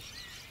in."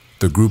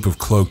 The group of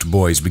cloaked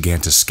boys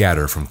began to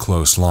scatter from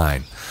close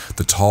line.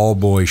 The tall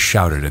boy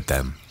shouted at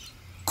them.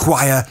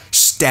 "Choir,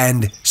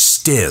 stand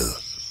still."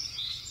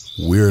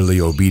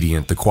 Wearily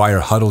obedient, the choir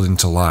huddled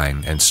into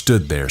line and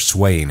stood there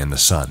swaying in the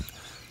sun.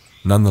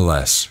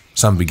 Nonetheless,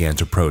 some began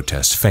to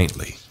protest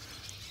faintly.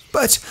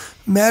 "But,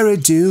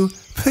 Merridew,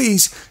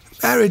 please,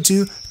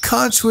 Merridew,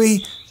 can't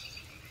we—"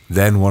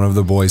 Then one of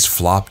the boys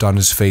flopped on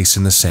his face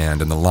in the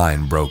sand and the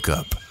line broke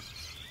up.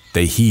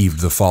 They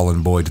heaved the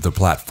fallen boy to the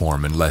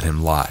platform and let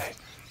him lie.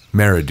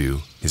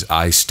 Merridew, his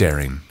eyes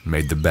staring,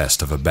 made the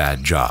best of a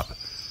bad job.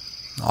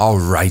 "All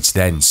right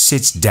then,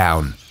 sit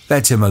down.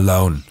 Let him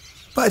alone."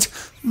 "But,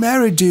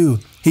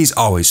 Merridew—" "He's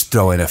always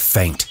throwing a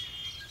feint,"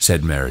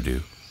 said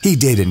Merridew. "He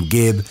did in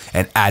Gibb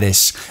and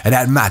Addis and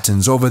at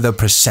Matins over the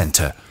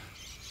precentor."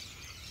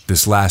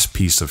 This last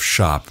piece of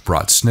shop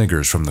brought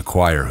sniggers from the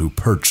choir, who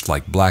perched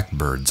like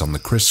blackbirds on the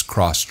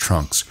criss-cross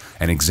trunks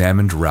and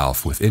examined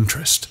Ralph with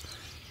interest.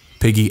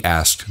 Piggy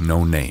asked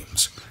no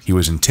names. He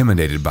was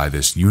intimidated by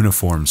this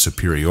uniform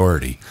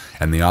superiority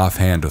and the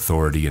offhand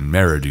authority in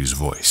Merridew's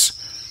voice.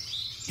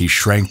 He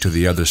shrank to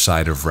the other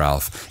side of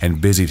Ralph and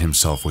busied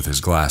himself with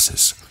his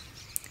glasses.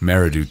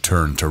 Merridew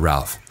turned to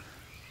Ralph.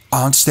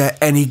 "Aren't there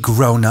any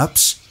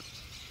grown-ups?"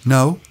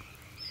 "No."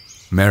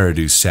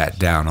 Merridew sat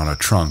down on a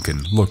trunk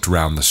and looked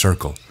round the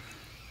circle.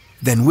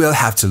 "Then we'll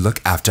have to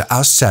look after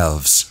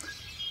ourselves."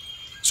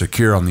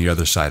 Secure on the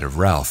other side of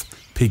Ralph,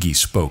 Piggy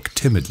spoke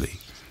timidly.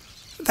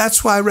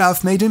 "That's why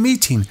Ralph made a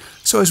meeting,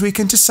 so as we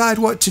can decide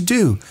what to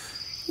do.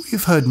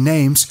 We've heard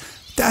names.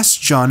 That's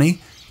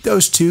Johnny.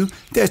 Those two,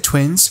 they're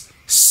twins.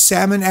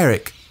 Sam and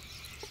Eric.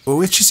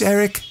 Which is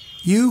Eric?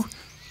 You?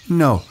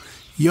 No,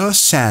 you're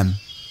Sam.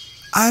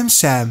 I'm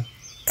Sam,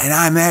 and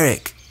I'm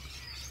Eric.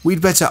 We'd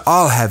better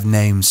all have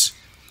names,"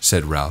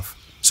 said Ralph.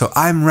 "So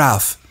I'm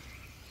Ralph."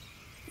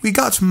 "We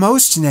got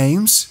most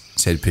names,"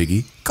 said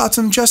Piggy. "Got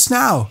 'em just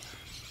now."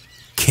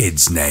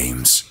 "Kids'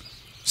 names,"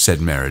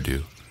 said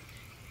Merridew.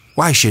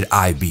 "Why should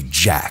I be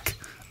Jack?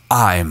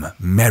 I'm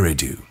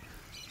Merridew."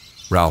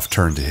 Ralph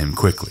turned to him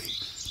quickly.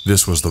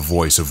 This was the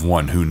voice of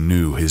one who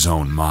knew his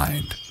own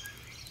mind.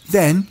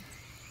 "Then,"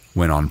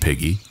 went on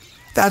Piggy,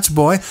 "that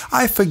boy,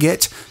 I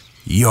forget—"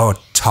 "You're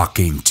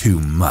talking too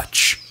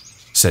much,"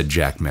 said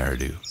Jack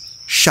Merridew.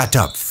 "Shut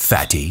up,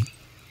 fatty."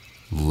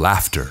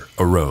 Laughter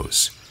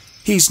arose.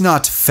 "He's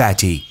not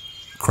fatty,"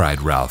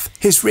 cried Ralph.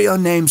 "His real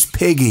name's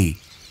Piggy."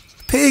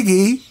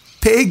 "Piggy?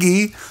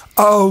 Piggy?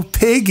 Oh,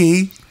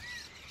 Piggy!"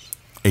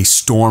 A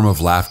storm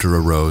of laughter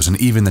arose, and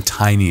even the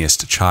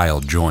tiniest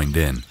child joined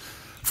in.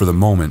 For the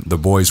moment, the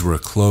boys were a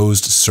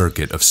closed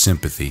circuit of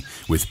sympathy,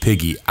 with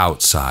Piggy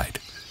outside.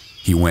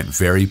 He went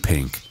very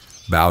pink,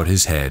 bowed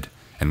his head,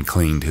 and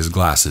cleaned his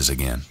glasses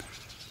again.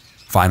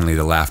 Finally,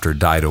 the laughter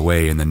died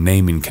away and the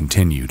naming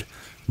continued.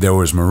 There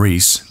was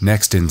Maurice,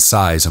 next in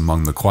size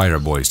among the choir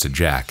boys to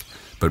Jack,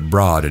 but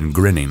broad and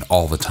grinning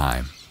all the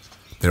time.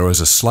 There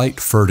was a slight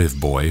furtive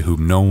boy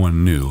whom no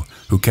one knew,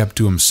 who kept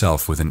to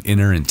himself with an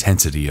inner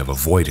intensity of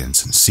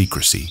avoidance and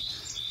secrecy.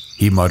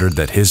 He muttered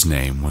that his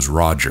name was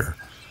Roger,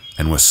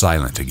 and was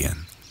silent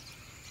again.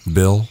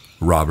 Bill,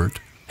 Robert,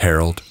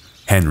 Harold,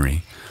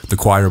 Henry, the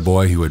choir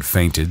boy who had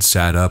fainted,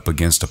 sat up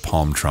against a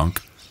palm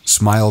trunk,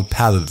 smiled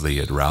pallidly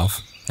at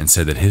Ralph, and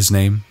said that his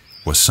name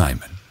was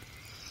Simon.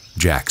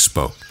 Jack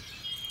spoke.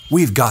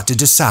 "We've got to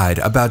decide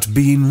about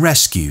being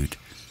rescued."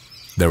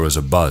 There was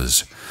a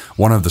buzz.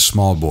 One of the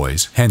small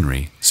boys,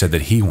 Henry, said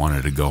that he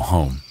wanted to go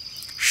home.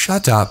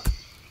 "Shut up,"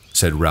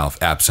 said Ralph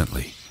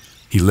absently.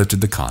 He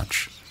lifted the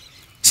conch.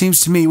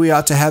 "Seems to me we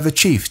ought to have a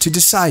chief to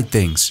decide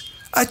things."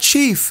 "A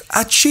chief!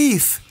 A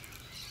chief!"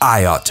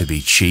 "I ought to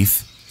be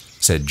chief,"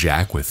 said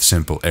Jack with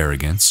simple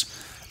arrogance.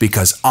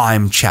 "Because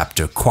I'm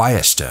chapter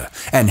choirster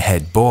and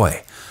head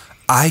boy.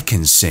 I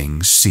can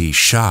sing C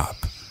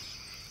sharp."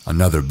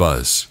 Another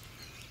buzz.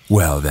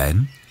 "Well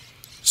then,"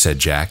 said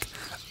Jack,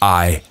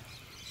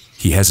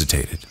 He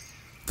hesitated.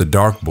 The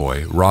dark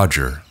boy,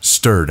 Roger,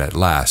 stirred at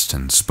last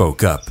and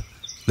spoke up.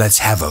 "Let's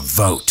have a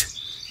vote."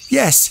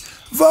 "Yes,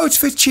 vote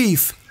for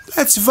chief.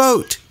 Let's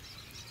vote."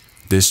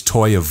 This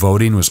toy of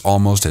voting was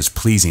almost as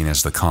pleasing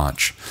as the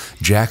conch.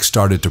 Jack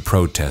started to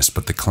protest,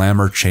 but the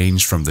clamor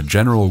changed from the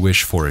general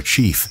wish for a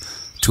chief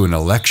to an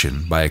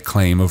election by a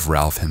claim of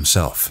Ralph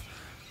himself.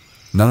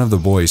 None of the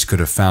boys could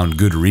have found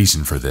good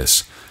reason for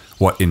this.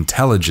 What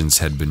intelligence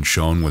had been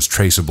shown was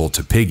traceable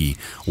to Piggy,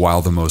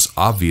 while the most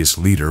obvious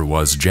leader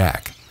was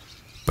Jack.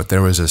 But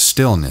there was a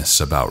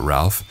stillness about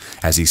Ralph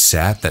as he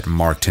sat that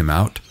marked him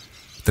out.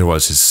 There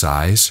was his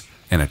size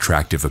and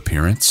attractive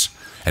appearance,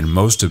 and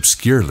most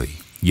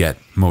obscurely, yet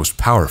most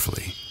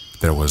powerfully,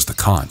 there was the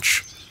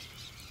conch.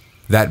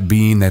 That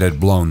being that had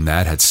blown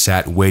that had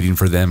sat waiting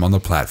for them on the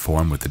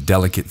platform with the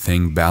delicate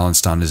thing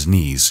balanced on his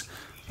knees,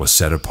 was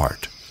set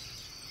apart.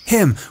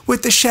 "Him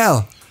with the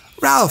shell!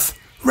 Ralph!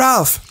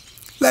 Ralph!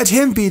 Let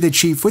him be the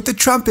chief with the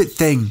trumpet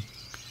thing!"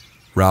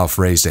 Ralph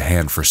raised a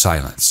hand for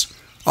silence.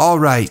 "All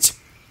right.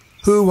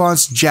 Who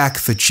wants Jack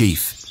for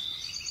chief?"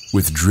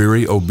 With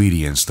dreary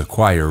obedience, the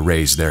choir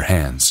raised their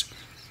hands.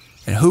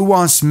 "And who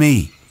wants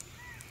me?"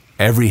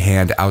 Every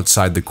hand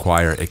outside the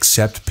choir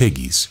except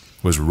Piggy's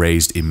was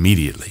raised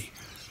immediately.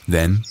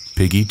 Then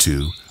Piggy,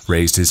 too,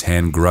 raised his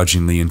hand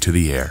grudgingly into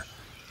the air.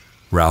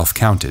 Ralph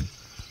counted.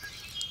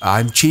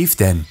 "I'm chief,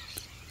 then."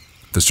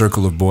 The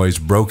circle of boys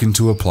broke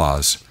into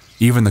applause.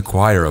 Even the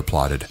choir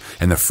applauded,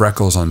 and the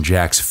freckles on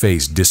Jack's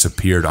face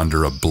disappeared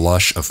under a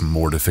blush of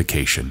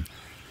mortification.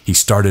 He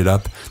started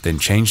up, then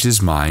changed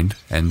his mind,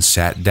 and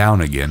sat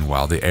down again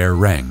while the air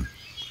rang.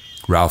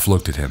 Ralph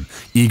looked at him,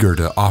 eager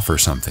to offer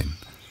something.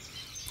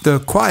 "The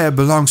choir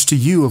belongs to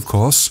you, of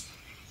course."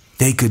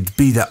 "They could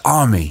be the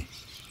army."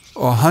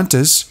 "Or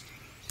hunters."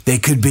 "They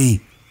could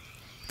be."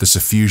 The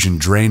suffusion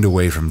drained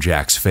away from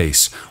Jack's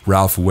face.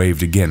 Ralph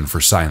waved again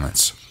for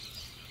silence.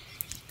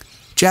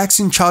 "Jack's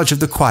in charge of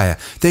the choir.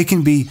 They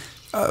can be,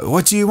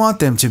 what do you want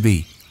them to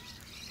be?"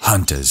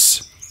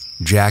 "Hunters."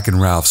 Jack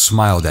and Ralph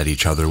smiled at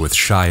each other with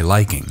shy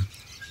liking.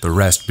 The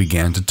rest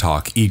began to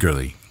talk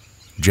eagerly.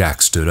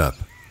 Jack stood up.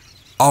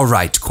 "All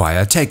right,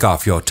 choir, take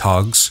off your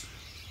togs."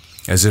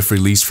 As if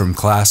released from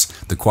class,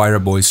 the choir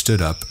boys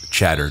stood up,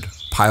 chattered,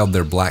 piled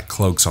their black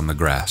cloaks on the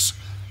grass.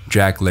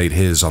 Jack laid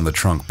his on the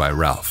trunk by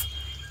Ralph.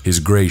 His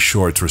gray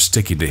shorts were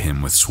sticking to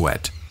him with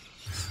sweat.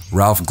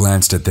 Ralph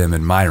glanced at them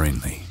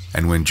admiringly,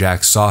 and when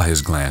Jack saw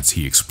his glance,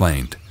 he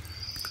explained.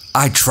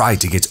 "I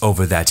tried to get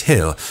over that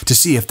hill to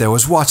see if there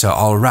was water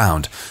all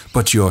around,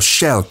 but your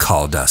shell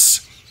called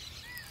us."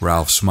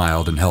 Ralph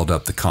smiled and held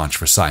up the conch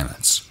for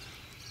silence.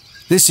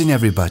 "Listen,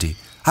 everybody.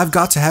 I've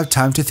got to have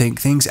time to think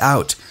things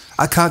out.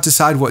 I can't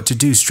decide what to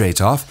do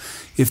straight off.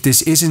 If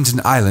this isn't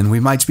an island, we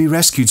might be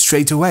rescued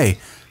straight away.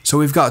 So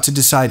we've got to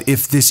decide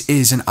if this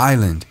is an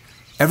island.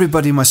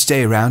 Everybody must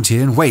stay around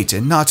here and wait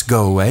and not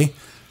go away.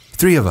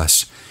 3 of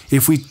us.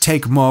 If we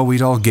take more,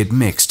 we'd all get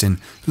mixed and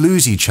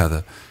lose each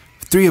other.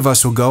 3 of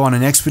us will go on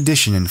an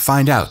expedition and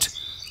find out.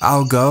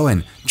 I'll go,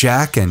 and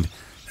Jack and...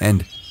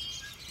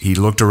 He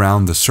looked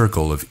around the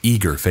circle of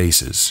eager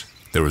faces.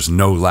 There was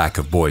no lack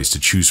of boys to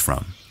choose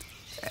from.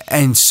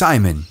 "And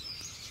Simon."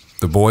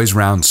 The boys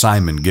round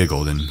Simon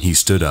giggled, and he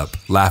stood up,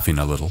 laughing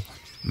a little.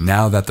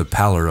 Now that the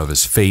pallor of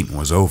his faint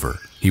was over,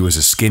 he was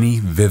a skinny,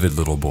 vivid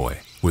little boy,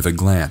 with a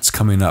glance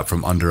coming up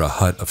from under a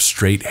hut of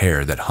straight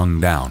hair that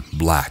hung down,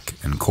 black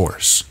and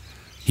coarse.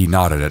 He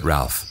nodded at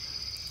Ralph.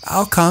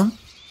 "I'll come."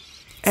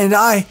 "And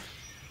I..."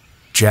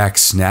 Jack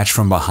snatched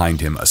from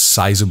behind him a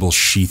sizable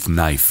sheath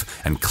knife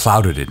and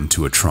clouted it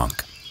into a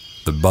trunk.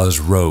 The buzz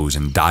rose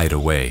and died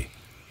away.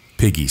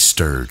 Piggy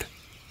stirred.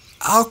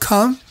 "I'll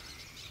come."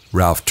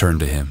 Ralph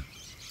turned to him.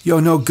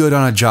 "You're no good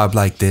on a job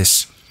like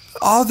this."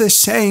 "All the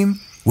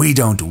same..." "We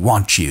don't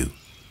want you,"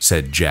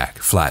 said Jack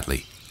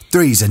flatly.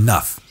 3's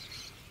enough."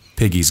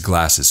 Piggy's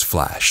glasses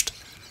flashed.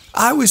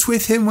 "I was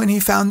with him when he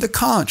found the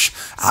conch.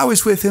 I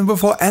was with him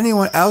before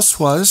anyone else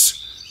was."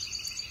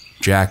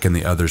 Jack and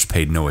the others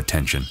paid no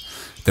attention.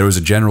 There was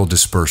a general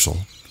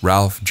dispersal.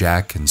 Ralph,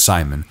 Jack, and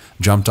Simon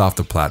jumped off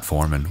the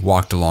platform and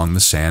walked along the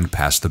sand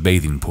past the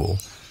bathing pool.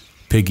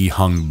 Piggy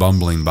hung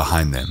bumbling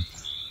behind them.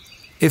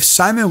 "If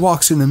Simon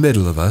walks in the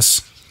middle of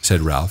us,"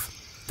 said Ralph,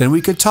 "then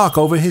we could talk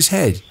over his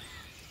head."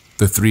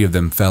 The 3 of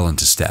them fell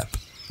into step.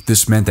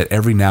 This meant that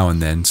every now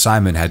and then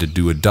Simon had to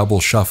do a double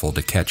shuffle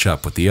to catch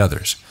up with the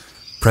others.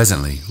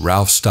 Presently,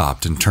 Ralph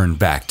stopped and turned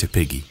back to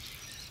Piggy.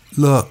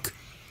 "Look."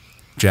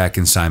 Jack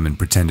and Simon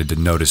pretended to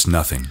notice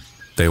nothing.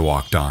 They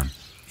walked on.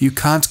 "You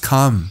can't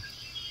come."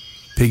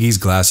 Piggy's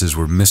glasses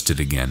were misted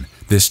again,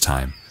 this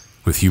time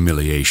with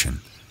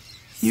humiliation.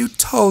 "You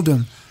told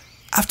him,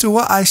 after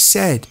what I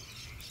said."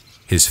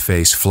 His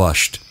face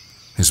flushed.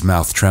 His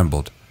mouth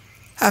trembled.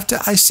 "After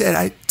I said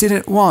I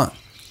didn't want..."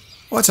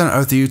 "What on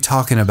earth are you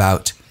talking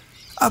about?"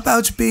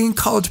 "About being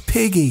called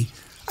Piggy.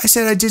 I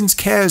said I didn't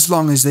care as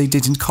long as they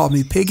didn't call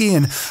me Piggy,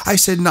 and I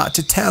said not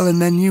to tell,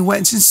 and then you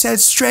went and said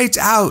straight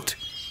out."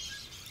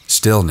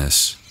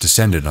 Stillness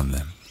descended on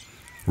them.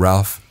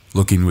 Ralph,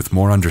 looking with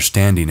more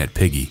understanding at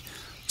Piggy,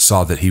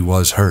 saw that he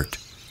was hurt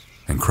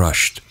and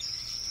crushed.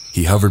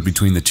 He hovered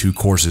between the two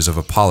courses of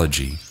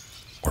apology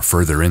or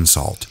further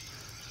insult.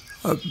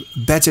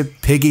 "Better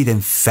Piggy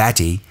than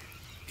Fatty,"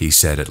 he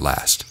said at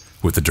last,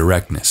 with the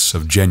directness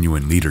of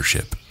genuine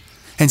leadership.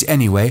 "And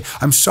anyway,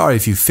 I'm sorry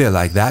if you feel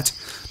like that.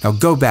 Now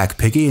go back,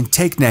 Piggy, and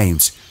take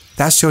names.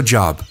 That's your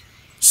job.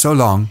 So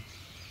long."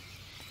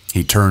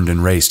 He turned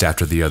and raced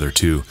after the other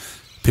two.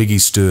 Piggy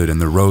stood,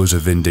 and the rose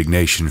of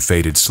indignation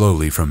faded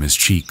slowly from his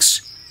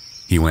cheeks.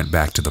 He went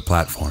back to the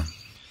platform.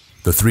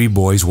 The three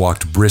boys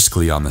walked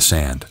briskly on the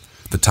sand.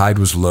 The tide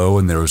was low,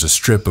 and there was a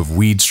strip of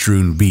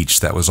weed-strewn beach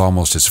that was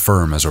almost as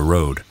firm as a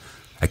road.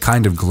 A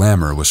kind of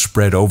glamour was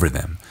spread over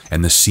them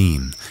and the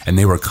scene, and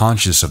they were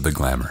conscious of the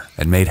glamour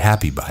and made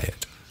happy by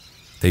it.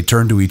 They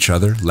turned to each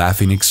other,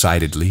 laughing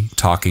excitedly,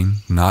 talking,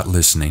 not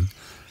listening.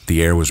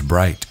 The air was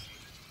bright.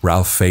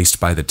 Ralph,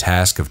 faced by the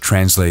task of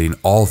translating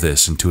all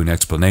this into an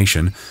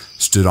explanation,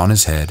 stood on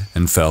his head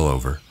and fell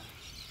over.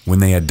 When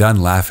they had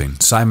done laughing,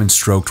 Simon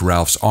stroked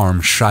Ralph's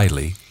arm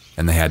shyly,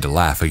 and they had to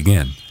laugh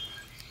again.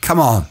 "Come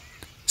on,"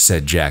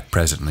 said Jack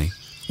presently.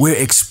 "We're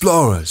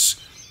explorers."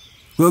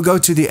 "We'll go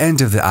to the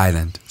end of the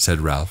island,"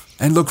 said Ralph,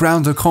 "and look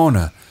round the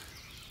corner,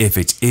 if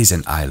it is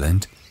an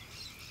island."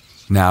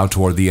 Now,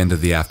 toward the end of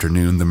the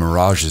afternoon, the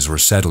mirages were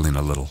settling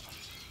a little.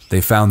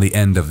 They found the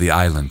end of the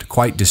island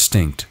quite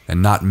distinct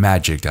and not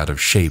magicked out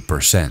of shape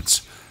or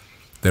sense.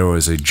 There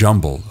was a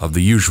jumble of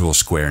the usual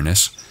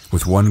squareness,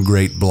 with one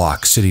great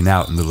block sitting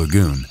out in the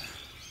lagoon.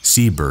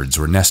 Seabirds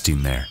were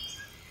nesting there.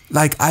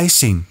 "Like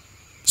icing,"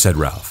 said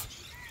Ralph.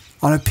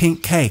 "on a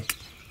pink cake."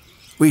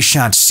 "We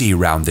shan't see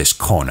round this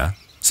corner,"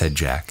 said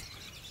Jack.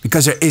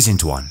 "Because there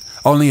isn't one,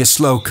 only a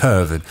slow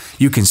curve, and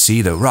you can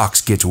see the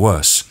rocks get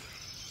worse."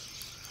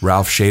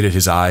 Ralph shaded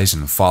his eyes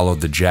and followed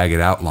the jagged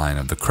outline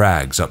of the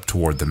crags up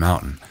toward the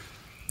mountain.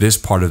 This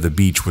part of the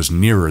beach was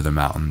nearer the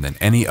mountain than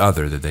any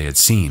other that they had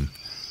seen.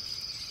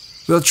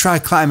 "We'll try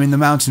climbing the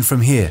mountain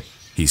from here,"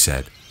 he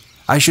said.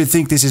 "I should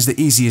think this is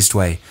the easiest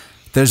way.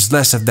 There's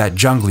less of that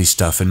jungly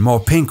stuff and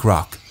more pink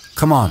rock.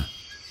 Come on."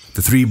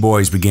 The three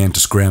boys began to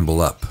scramble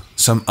up.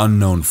 Some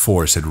unknown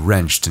force had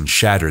wrenched and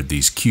shattered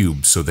these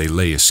cubes so they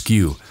lay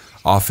askew,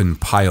 often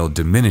piled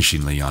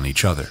diminishingly on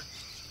each other.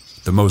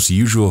 The most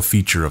usual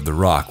feature of the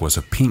rock was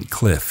a pink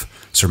cliff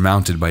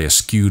surmounted by a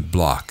skewed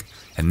block,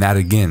 and that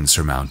again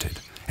surmounted,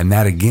 and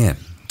that again,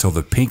 till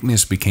the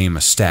pinkness became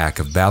a stack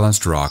of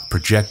balanced rock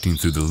projecting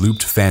through the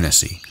looped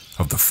fantasy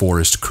of the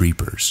forest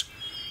creepers.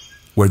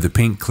 Where the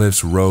pink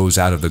cliffs rose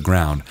out of the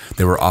ground,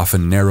 there were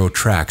often narrow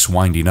tracks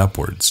winding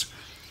upwards.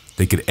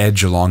 They could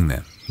edge along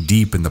them,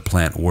 deep in the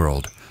plant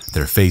world,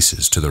 their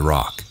faces to the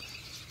rock.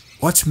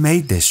 "What's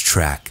made this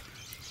track?"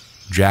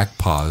 Jack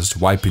paused,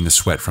 wiping the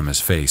sweat from his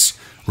face.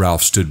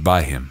 Ralph stood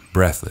by him,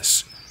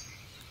 breathless.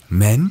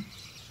 "Men?"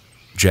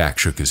 Jack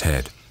shook his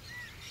head.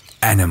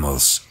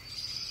 "Animals."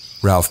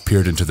 Ralph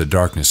peered into the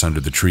darkness under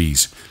the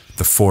trees.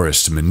 The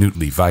forest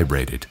minutely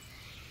vibrated.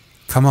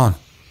 "Come on."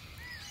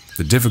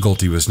 The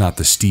difficulty was not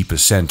the steep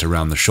ascent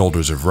around the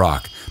shoulders of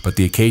rock, but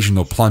the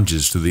occasional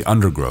plunges through the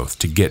undergrowth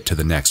to get to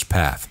the next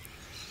path.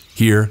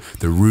 Here,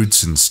 the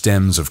roots and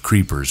stems of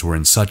creepers were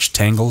in such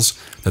tangles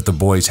that the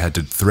boys had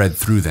to thread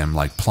through them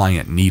like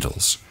pliant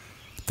needles.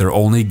 Their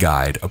only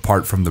guide,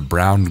 apart from the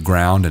brown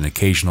ground and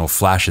occasional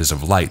flashes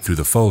of light through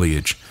the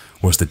foliage,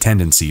 was the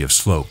tendency of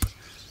slope.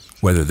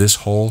 Whether this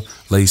hole,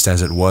 laced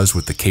as it was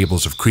with the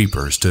cables of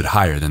creeper, stood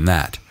higher than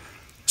that.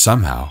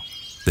 Somehow,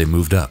 they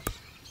moved up.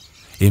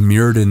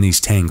 Immured in these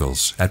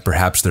tangles, at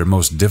perhaps their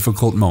most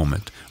difficult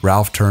moment,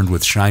 Ralph turned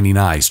with shining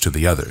eyes to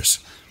the others.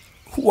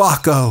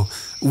 "Wacko!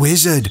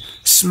 Wizard!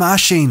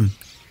 Smashing!"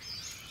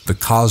 The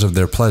cause of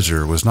their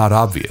pleasure was not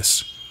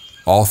obvious.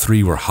 All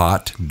three were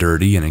hot,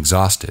 dirty, and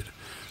exhausted.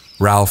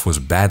 Ralph was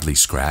badly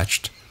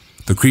scratched.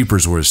 The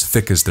creepers were as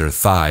thick as their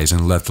thighs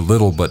and left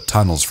little but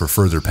tunnels for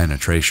further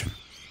penetration.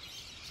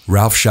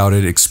 Ralph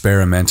shouted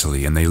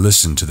experimentally, and they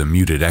listened to the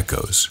muted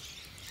echoes.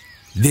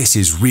 "This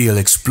is real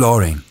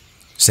exploring,"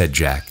 said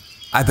Jack.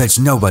 "I bet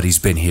nobody's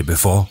been here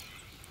before."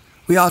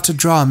 "We ought to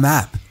draw a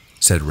map,"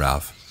 said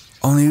Ralph.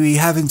 "Only we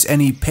haven't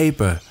any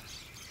paper."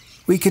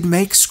 "We could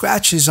make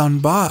scratches on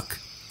bark,"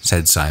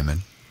 said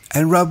Simon,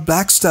 "and rub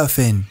black stuff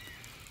in."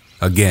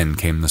 Again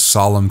came the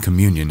solemn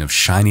communion of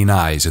shining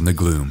eyes in the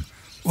gloom.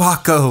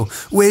 "Wacko!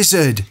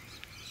 Wizard!"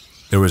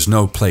 There was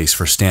no place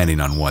for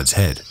standing on Wud's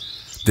head.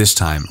 This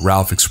time,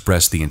 Ralph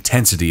expressed the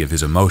intensity of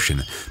his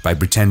emotion by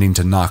pretending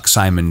to knock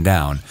Simon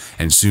down,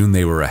 and soon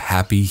they were a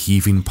happy,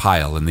 heaving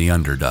pile in the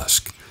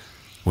underdusk.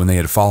 When they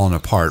had fallen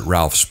apart,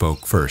 Ralph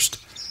spoke first.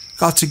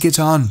 "Got to get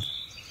on."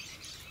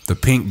 The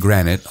pink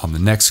granite on the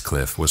next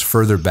cliff was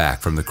further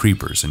back from the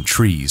creepers and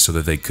trees so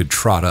that they could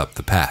trot up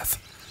the path.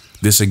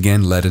 This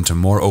again led into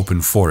more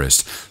open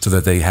forest so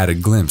that they had a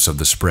glimpse of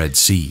the spread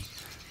sea.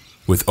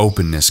 With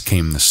openness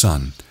came the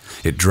sun.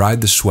 It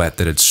dried the sweat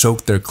that had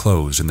soaked their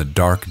clothes in the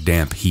dark,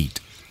 damp heat.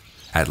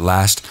 At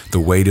last, the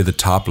way to the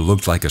top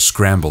looked like a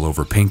scramble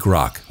over pink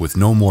rock with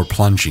no more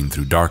plunging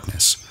through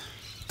darkness.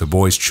 The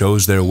boys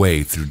chose their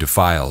way through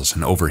defiles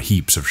and over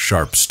heaps of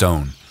sharp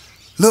stone.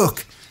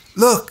 Look!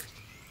 Look!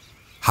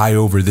 High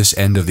over this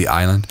end of the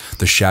island,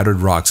 the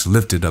shattered rocks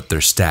lifted up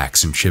their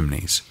stacks and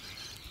chimneys.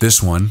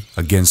 This one,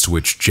 against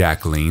which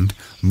Jack leaned,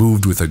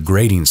 moved with a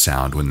grating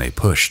sound when they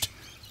pushed.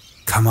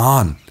 Come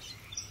on!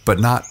 But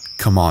not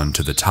come on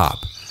to the top.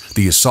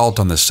 The assault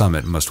on the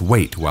summit must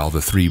wait while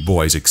the three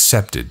boys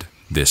accepted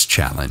this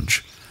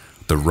challenge.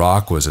 The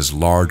rock was as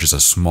large as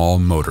a small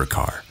motor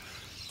car.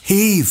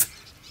 Heave!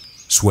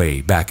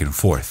 Sway back and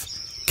forth.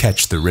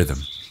 Catch the rhythm.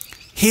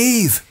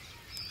 Heave!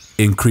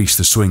 Increase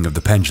the swing of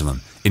the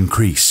pendulum.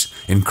 Increase,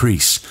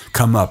 increase.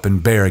 Come up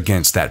and bear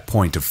against that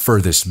point of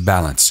furthest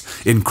balance.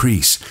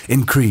 Increase,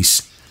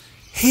 increase.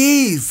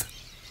 Heave!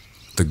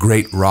 The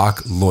great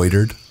rock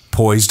loitered,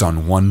 poised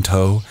on one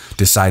toe,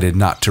 decided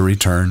not to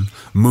return,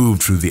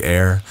 moved through the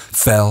air,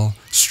 fell,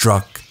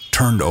 struck,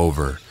 turned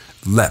over,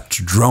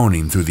 leapt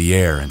droning through the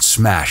air and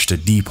smashed a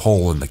deep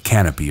hole in the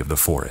canopy of the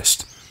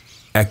forest.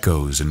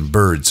 Echoes and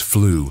birds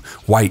flew,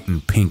 white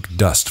and pink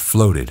dust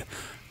floated.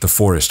 The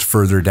forest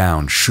further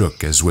down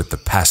shook as with the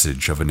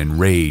passage of an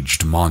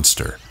enraged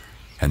monster.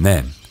 And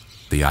then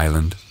the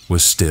island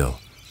was still.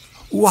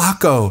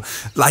 Wacko!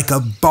 Like a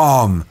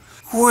bomb!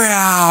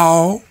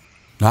 Wow!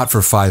 Not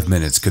for 5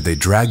 minutes could they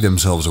drag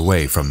themselves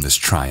away from this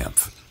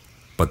triumph.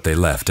 But they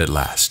left at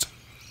last.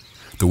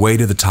 The way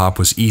to the top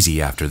was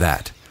easy after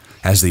that.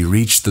 As they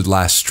reached the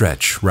last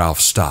stretch, Ralph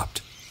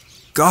stopped.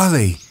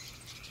 Golly!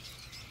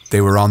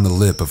 They were on the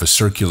lip of a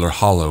circular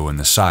hollow in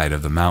the side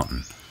of the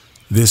mountain.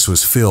 This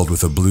was filled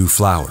with a blue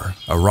flower,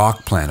 a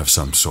rock plant of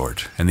some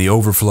sort, and the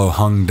overflow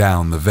hung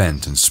down the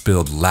vent and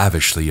spilled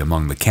lavishly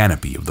among the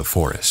canopy of the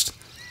forest.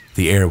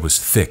 The air was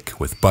thick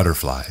with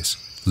butterflies,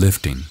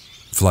 lifting,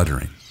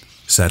 fluttering,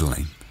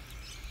 settling.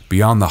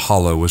 Beyond the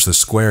hollow was the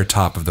square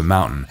top of the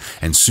mountain,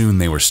 and soon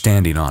they were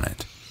standing on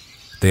it.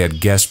 They had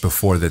guessed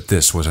before that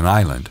this was an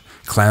island,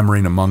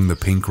 clambering among the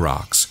pink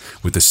rocks,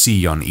 with the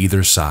sea on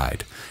either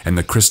side, and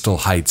the crystal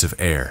heights of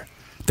air.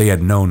 They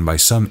had known by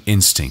some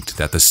instinct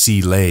that the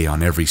sea lay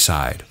on every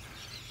side,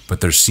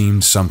 but there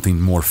seemed something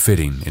more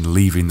fitting in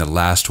leaving the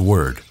last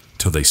word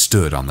till they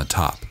stood on the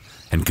top,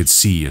 and could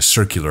see a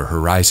circular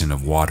horizon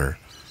of water.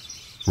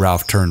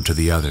 Ralph turned to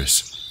the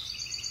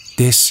others.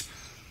 This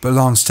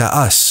belongs to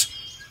us.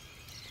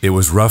 It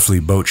was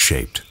roughly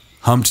boat-shaped,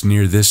 humped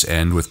near this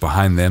end with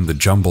behind them the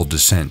jumbled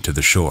descent to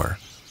the shore.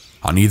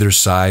 On either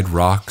side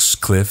rocks,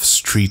 cliffs,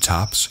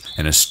 treetops,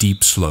 and a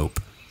steep slope.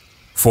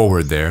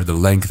 Forward there, the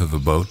length of the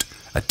boat,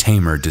 a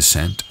tamer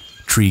descent,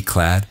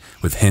 tree-clad,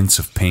 with hints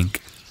of pink,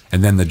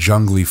 and then the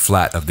jungly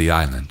flat of the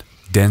island,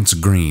 dense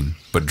green,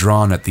 but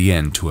drawn at the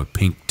end to a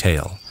pink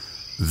tail.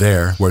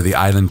 There, where the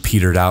island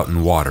petered out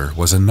in water,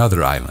 was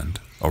another island,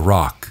 a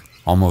rock,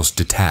 almost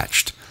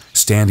detached,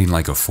 standing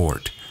like a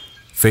fort,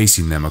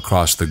 facing them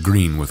across the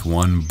green with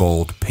one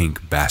bold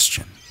pink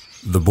bastion.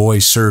 The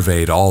boys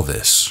surveyed all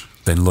this,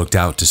 then looked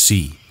out to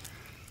sea.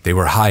 They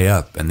were high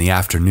up, and the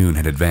afternoon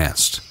had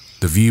advanced.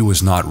 The view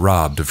was not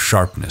robbed of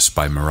sharpness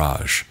by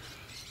mirage.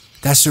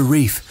 That's a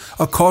reef,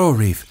 a coral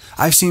reef.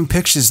 I've seen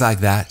pictures like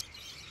that.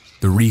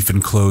 The reef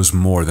enclosed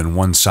more than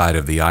one side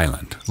of the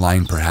island,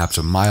 lying perhaps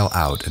a mile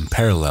out and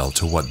parallel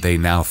to what they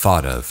now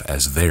thought of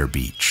as their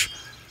beach.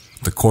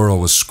 The coral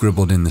was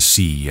scribbled in the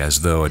sea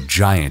as though a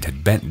giant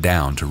had bent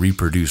down to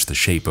reproduce the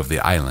shape of the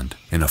island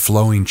in a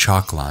flowing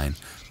chalk line,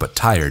 but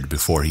tired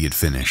before he had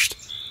finished.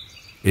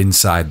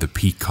 Inside the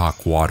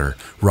peacock water,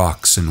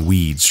 rocks and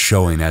weeds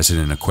showing as in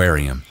an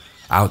aquarium.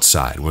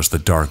 Outside was the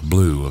dark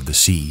blue of the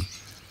sea.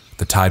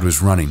 The tide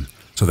was running,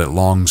 so that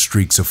long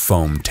streaks of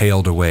foam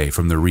tailed away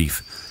from the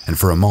reef, and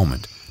for a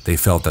moment they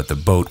felt that the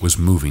boat was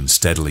moving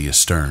steadily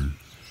astern.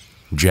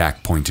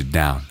 Jack pointed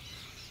down.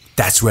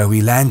 That's where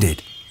we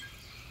landed.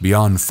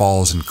 Beyond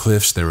falls and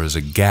cliffs there was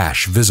a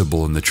gash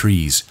visible in the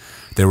trees.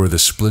 There were the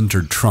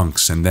splintered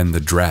trunks and then the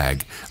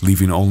drag,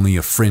 leaving only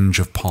a fringe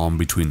of palm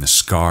between the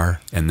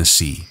scar and the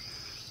sea.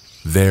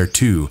 There,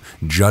 too,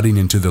 jutting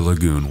into the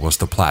lagoon, was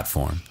the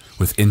platform,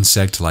 with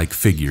insect-like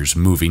figures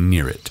moving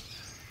near it.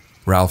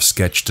 Ralph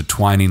sketched a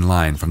twining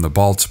line from the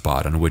bald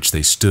spot on which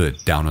they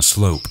stood down a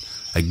slope,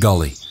 a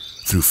gully,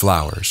 through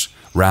flowers,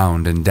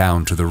 round and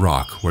down to the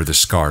rock where the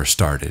scar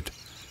started.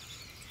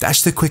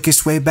 That's the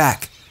quickest way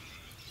back.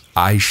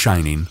 Eyes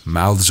shining,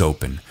 mouths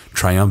open,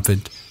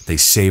 triumphant, they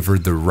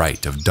savored the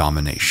right of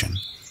domination.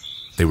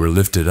 They were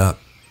lifted up,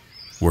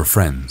 were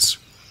friends.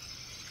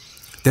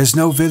 There's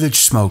no village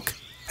smoke,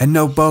 and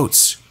no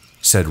boats,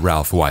 said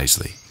Ralph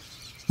wisely.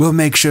 We'll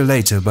make sure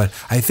later, but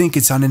I think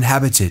it's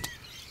uninhabited.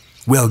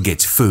 We'll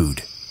get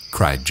food,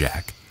 cried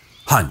Jack.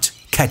 Hunt,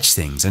 catch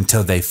things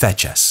until they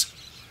fetch us.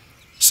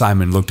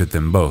 Simon looked at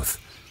them both,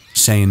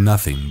 saying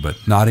nothing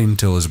but nodding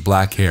till his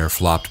black hair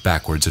flopped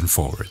backwards and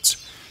forwards.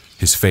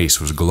 His face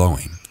was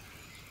glowing.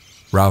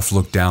 Ralph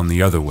looked down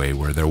the other way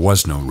where there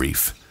was no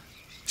reef.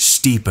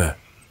 Steeper,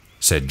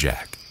 said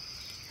Jack.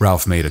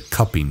 Ralph made a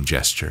cupping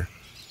gesture.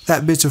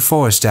 That bit of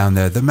forest down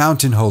there, the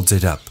mountain holds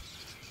it up.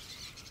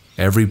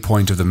 Every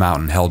point of the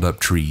mountain held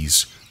up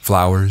trees,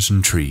 flowers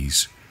and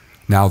trees.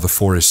 Now the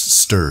forest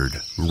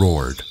stirred,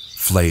 roared,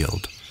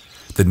 flailed.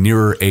 The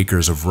nearer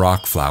acres of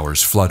rock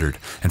flowers fluttered,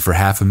 and for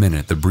half a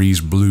minute the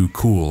breeze blew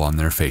cool on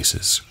their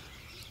faces.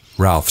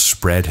 Ralph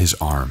spread his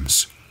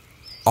arms.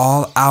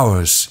 "All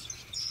ours!"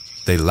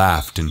 They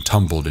laughed and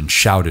tumbled and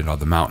shouted on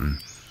the mountain.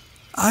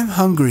 "I'm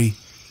hungry."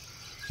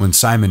 When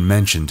Simon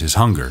mentioned his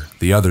hunger,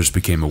 the others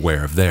became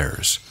aware of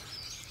theirs.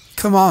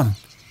 "Come on,"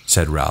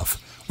 said Ralph.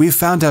 "We've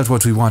found out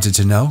what we wanted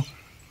to know."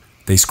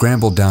 They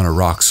scrambled down a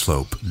rock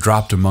slope,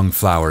 dropped among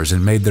flowers,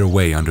 and made their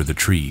way under the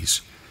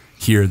trees.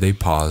 Here they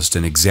paused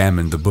and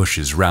examined the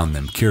bushes round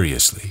them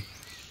curiously.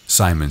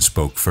 Simon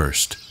spoke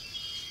first.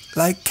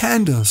 "Like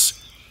candles,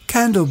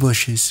 candle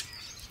bushes,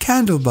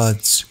 candle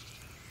buds."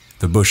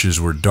 The bushes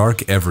were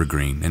dark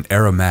evergreen and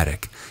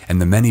aromatic,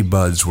 and the many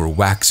buds were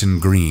waxen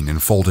green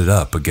and folded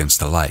up against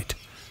the light.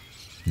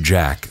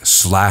 Jack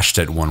slashed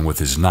at one with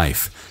his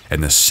knife,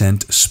 and the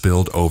scent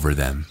spilled over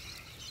them.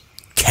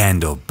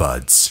 "Candle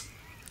buds."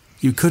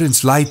 "You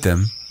couldn't light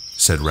them,"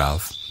 said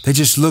Ralph. "They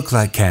just look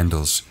like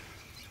candles."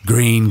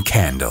 "Green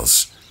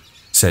candles,"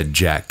 said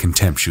Jack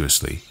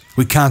contemptuously.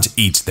 "We can't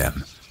eat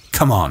them.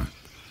 Come on."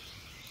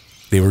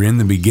 They were in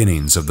the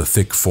beginnings of the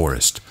thick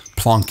forest,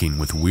 plonking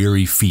with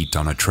weary feet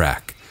on a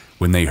track,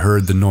 when they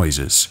heard the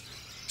noises,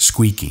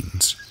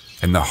 squeakings,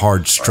 and the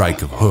hard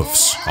strike of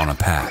hoofs on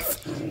a path.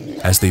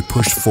 As they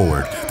pushed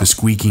forward, the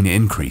squeaking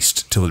increased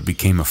till it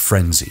became a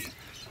frenzy.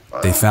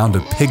 They found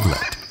a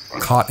piglet,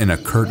 caught in a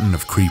curtain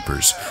of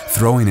creepers,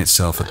 throwing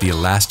itself at the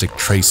elastic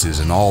traces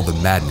in all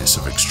the madness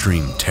of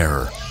extreme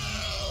terror.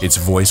 Its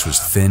voice was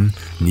thin,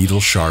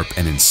 needle-sharp,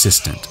 and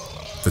insistent.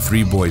 The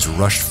three boys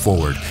rushed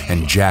forward,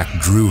 and Jack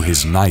drew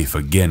his knife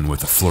again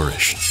with a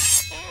flourish.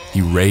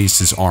 He raised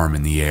his arm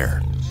in the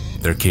air.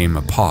 There came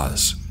a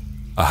pause,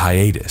 a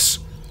hiatus.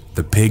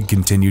 The pig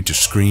continued to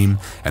scream,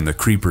 and the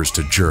creepers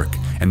to jerk,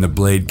 and the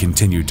blade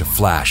continued to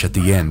flash at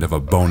the end of a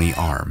bony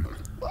arm.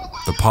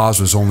 The pause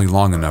was only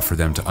long enough for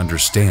them to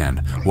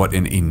understand what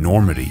an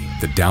enormity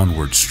the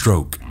downward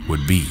stroke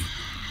would be.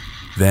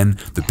 Then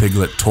the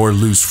piglet tore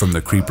loose from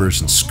the creepers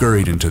and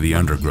scurried into the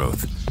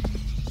undergrowth.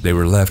 They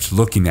were left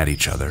looking at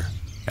each other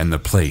and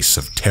the place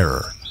of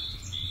terror.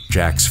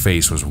 Jack's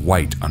face was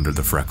white under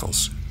the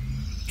freckles.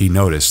 He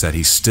noticed that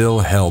he still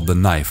held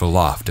the knife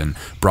aloft and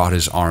brought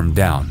his arm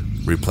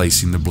down,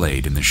 replacing the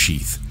blade in the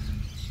sheath.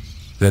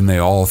 Then they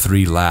all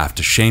three laughed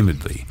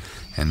ashamedly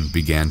and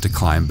began to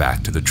climb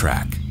back to the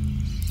track.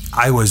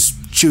 "I was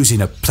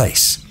choosing a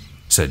place,"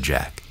 said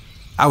Jack.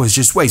 "I was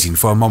just waiting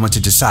for a moment to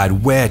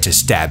decide where to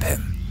stab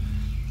him."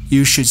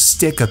 "You should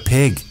stick a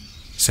pig,"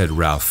 said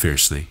Ralph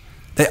fiercely.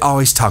 "They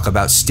always talk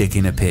about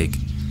sticking a pig."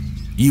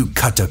 "You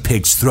cut a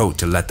pig's throat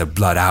to let the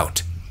blood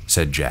out,"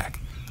 said Jack.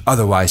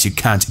 "Otherwise you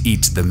can't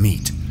eat the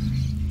meat."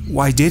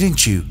 "Why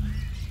didn't you?"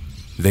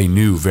 They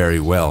knew very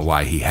well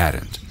why he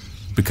hadn't,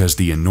 because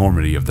the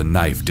enormity of the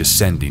knife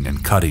descending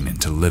and cutting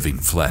into living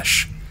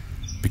flesh,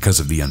 because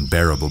of the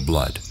unbearable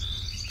blood.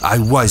 "I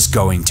was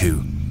going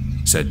to,"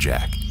 said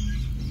Jack.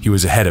 He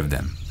was ahead of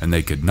them, and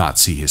they could not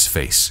see his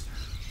face.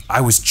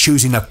 "I was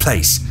choosing a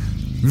place.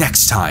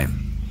 Next time."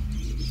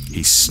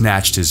 He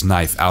snatched his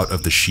knife out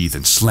of the sheath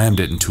and slammed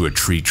it into a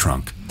tree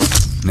trunk.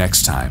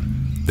 Next time,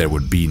 there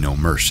would be no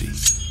mercy.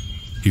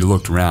 He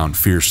looked round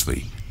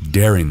fiercely,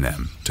 daring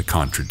them to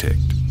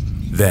contradict.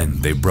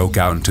 Then they broke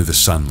out into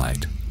the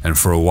sunlight, and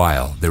for a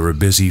while they were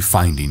busy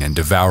finding and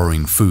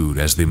devouring food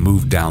as they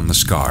moved down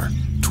the scar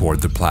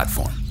toward the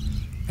platform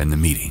and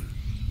the meeting.